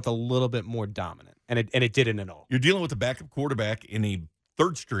should have felt a little bit more dominant, and it didn't at all. You're dealing with a backup quarterback in a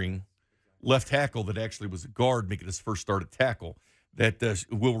third string left tackle that actually was a guard making his first start at tackle. That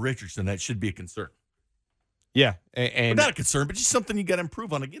Will Richardson, that should be a concern. Yeah, and not a concern, but just something you got to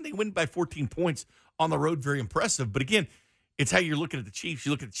improve on. Again, they win by 14 points on the road, very impressive. But again, it's how you're looking at the Chiefs.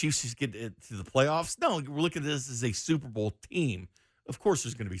 You look at the Chiefs to get to the playoffs. No, we're looking at this as a Super Bowl team. Of course,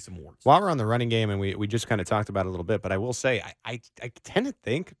 there's going to be some warts. While we're on the running game, and we just kind of talked about it a little bit, but I will say I tend to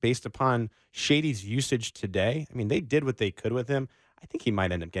think, based upon Shady's usage today, I mean, they did what they could with him. I think he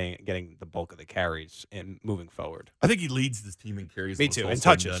might end up getting the bulk of the carries and moving forward. I think he leads this team in carries. Me too, and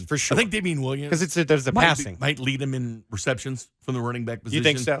touches, for sure. I think Damien Williams, because there's the passing. Might lead him in receptions from the running back position. You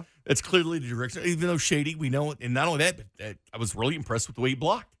think so? That's clearly the direction. Even though Shady, we know it. And not only that, but I was really impressed with the way he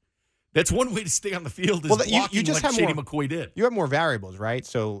blocked. That's one way to stay on the field, is blocking you just like Shady McCoy did. You have more variables, right?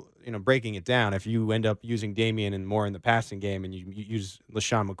 So, breaking it down, if you end up using Damien and more in the passing game, and you use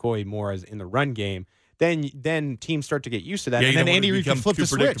LaShawn McCoy more as in the run game, then teams start to get used to that, and then Andy Reid can flip the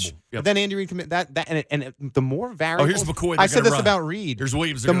switch. Yep. Then Andy Reid can and the more variables. Oh, here's McCoy. I said this about Reid. Here's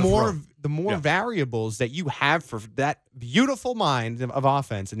Williams. The more variables that you have for that beautiful mind of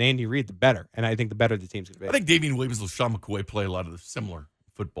offense and Andy Reid, the better. And I think the better the team's going to be. I think Damien Williams and LaShawn McCoy play a lot of the similar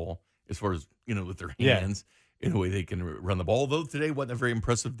football as far as with their hands in the way they can run the ball. Although today wasn't a very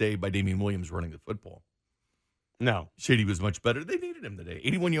impressive day by Damien Williams running the football. No, Shady was much better. They needed him today.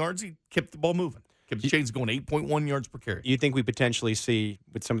 81 yards. He kept the ball moving. Kept the chains going. 8.1 yards per carry. You think we potentially see,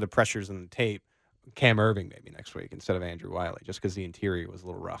 with some of the pressures in the tape, Cam Irving maybe next week instead of Andrew Wiley, just because the interior was a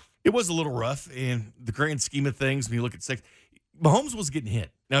little rough? It was a little rough, and the grand scheme of things, when you look at Mahomes was getting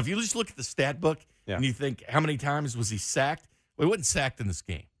hit. Now, if you just look at the stat book and you think, how many times was he sacked? Well, he wasn't sacked in this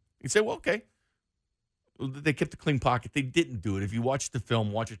game. You say, well, okay. They kept a clean pocket. They didn't do it. If you watch the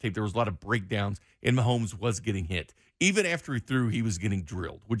film, watch the tape, there was a lot of breakdowns, and Mahomes was getting hit. Even after he threw, he was getting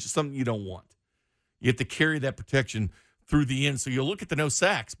drilled, which is something you don't want. You have to carry that protection through the end. So you'll look at the no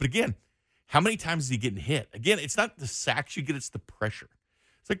sacks. But again, how many times is he getting hit? Again, it's not the sacks you get, it's the pressure.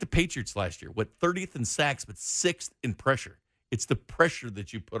 It's like the Patriots last year. 30th in sacks, but 6th in pressure. It's the pressure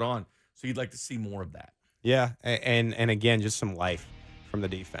that you put on. So you'd like to see more of that. Yeah, and again, just some life from the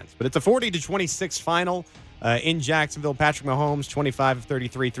defense. But it's a 40-26 final in Jacksonville. Patrick Mahomes, 25 of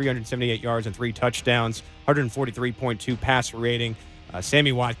 33, 378 yards and 3 touchdowns, 143.2 passer rating.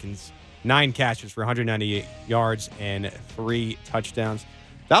 Sammy Watkins, 9 catches for 198 yards and 3 touchdowns.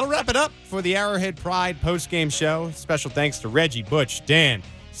 That'll wrap it up for the Arrowhead Pride postgame show. Special thanks to Reggie, Butch, Dan,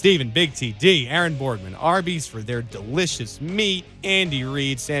 Steven, Big T, D, Aaron Boardman, Arby's for their delicious meat, Andy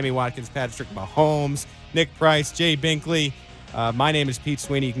Reid, Sammy Watkins, Patrick Mahomes, Nick Price, Jay Binkley. My name is Pete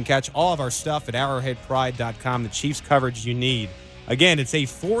Sweeney. You can catch all of our stuff at arrowheadpride.com, the Chiefs coverage you need. Again, it's a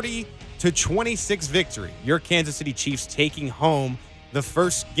 40-26 victory. Your Kansas City Chiefs taking home the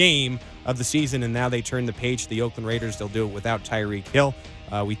first game of the season, and now they turn the page to the Oakland Raiders. They'll do it without Tyreek Hill.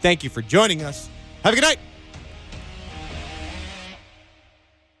 We thank you for joining us. Have a good night.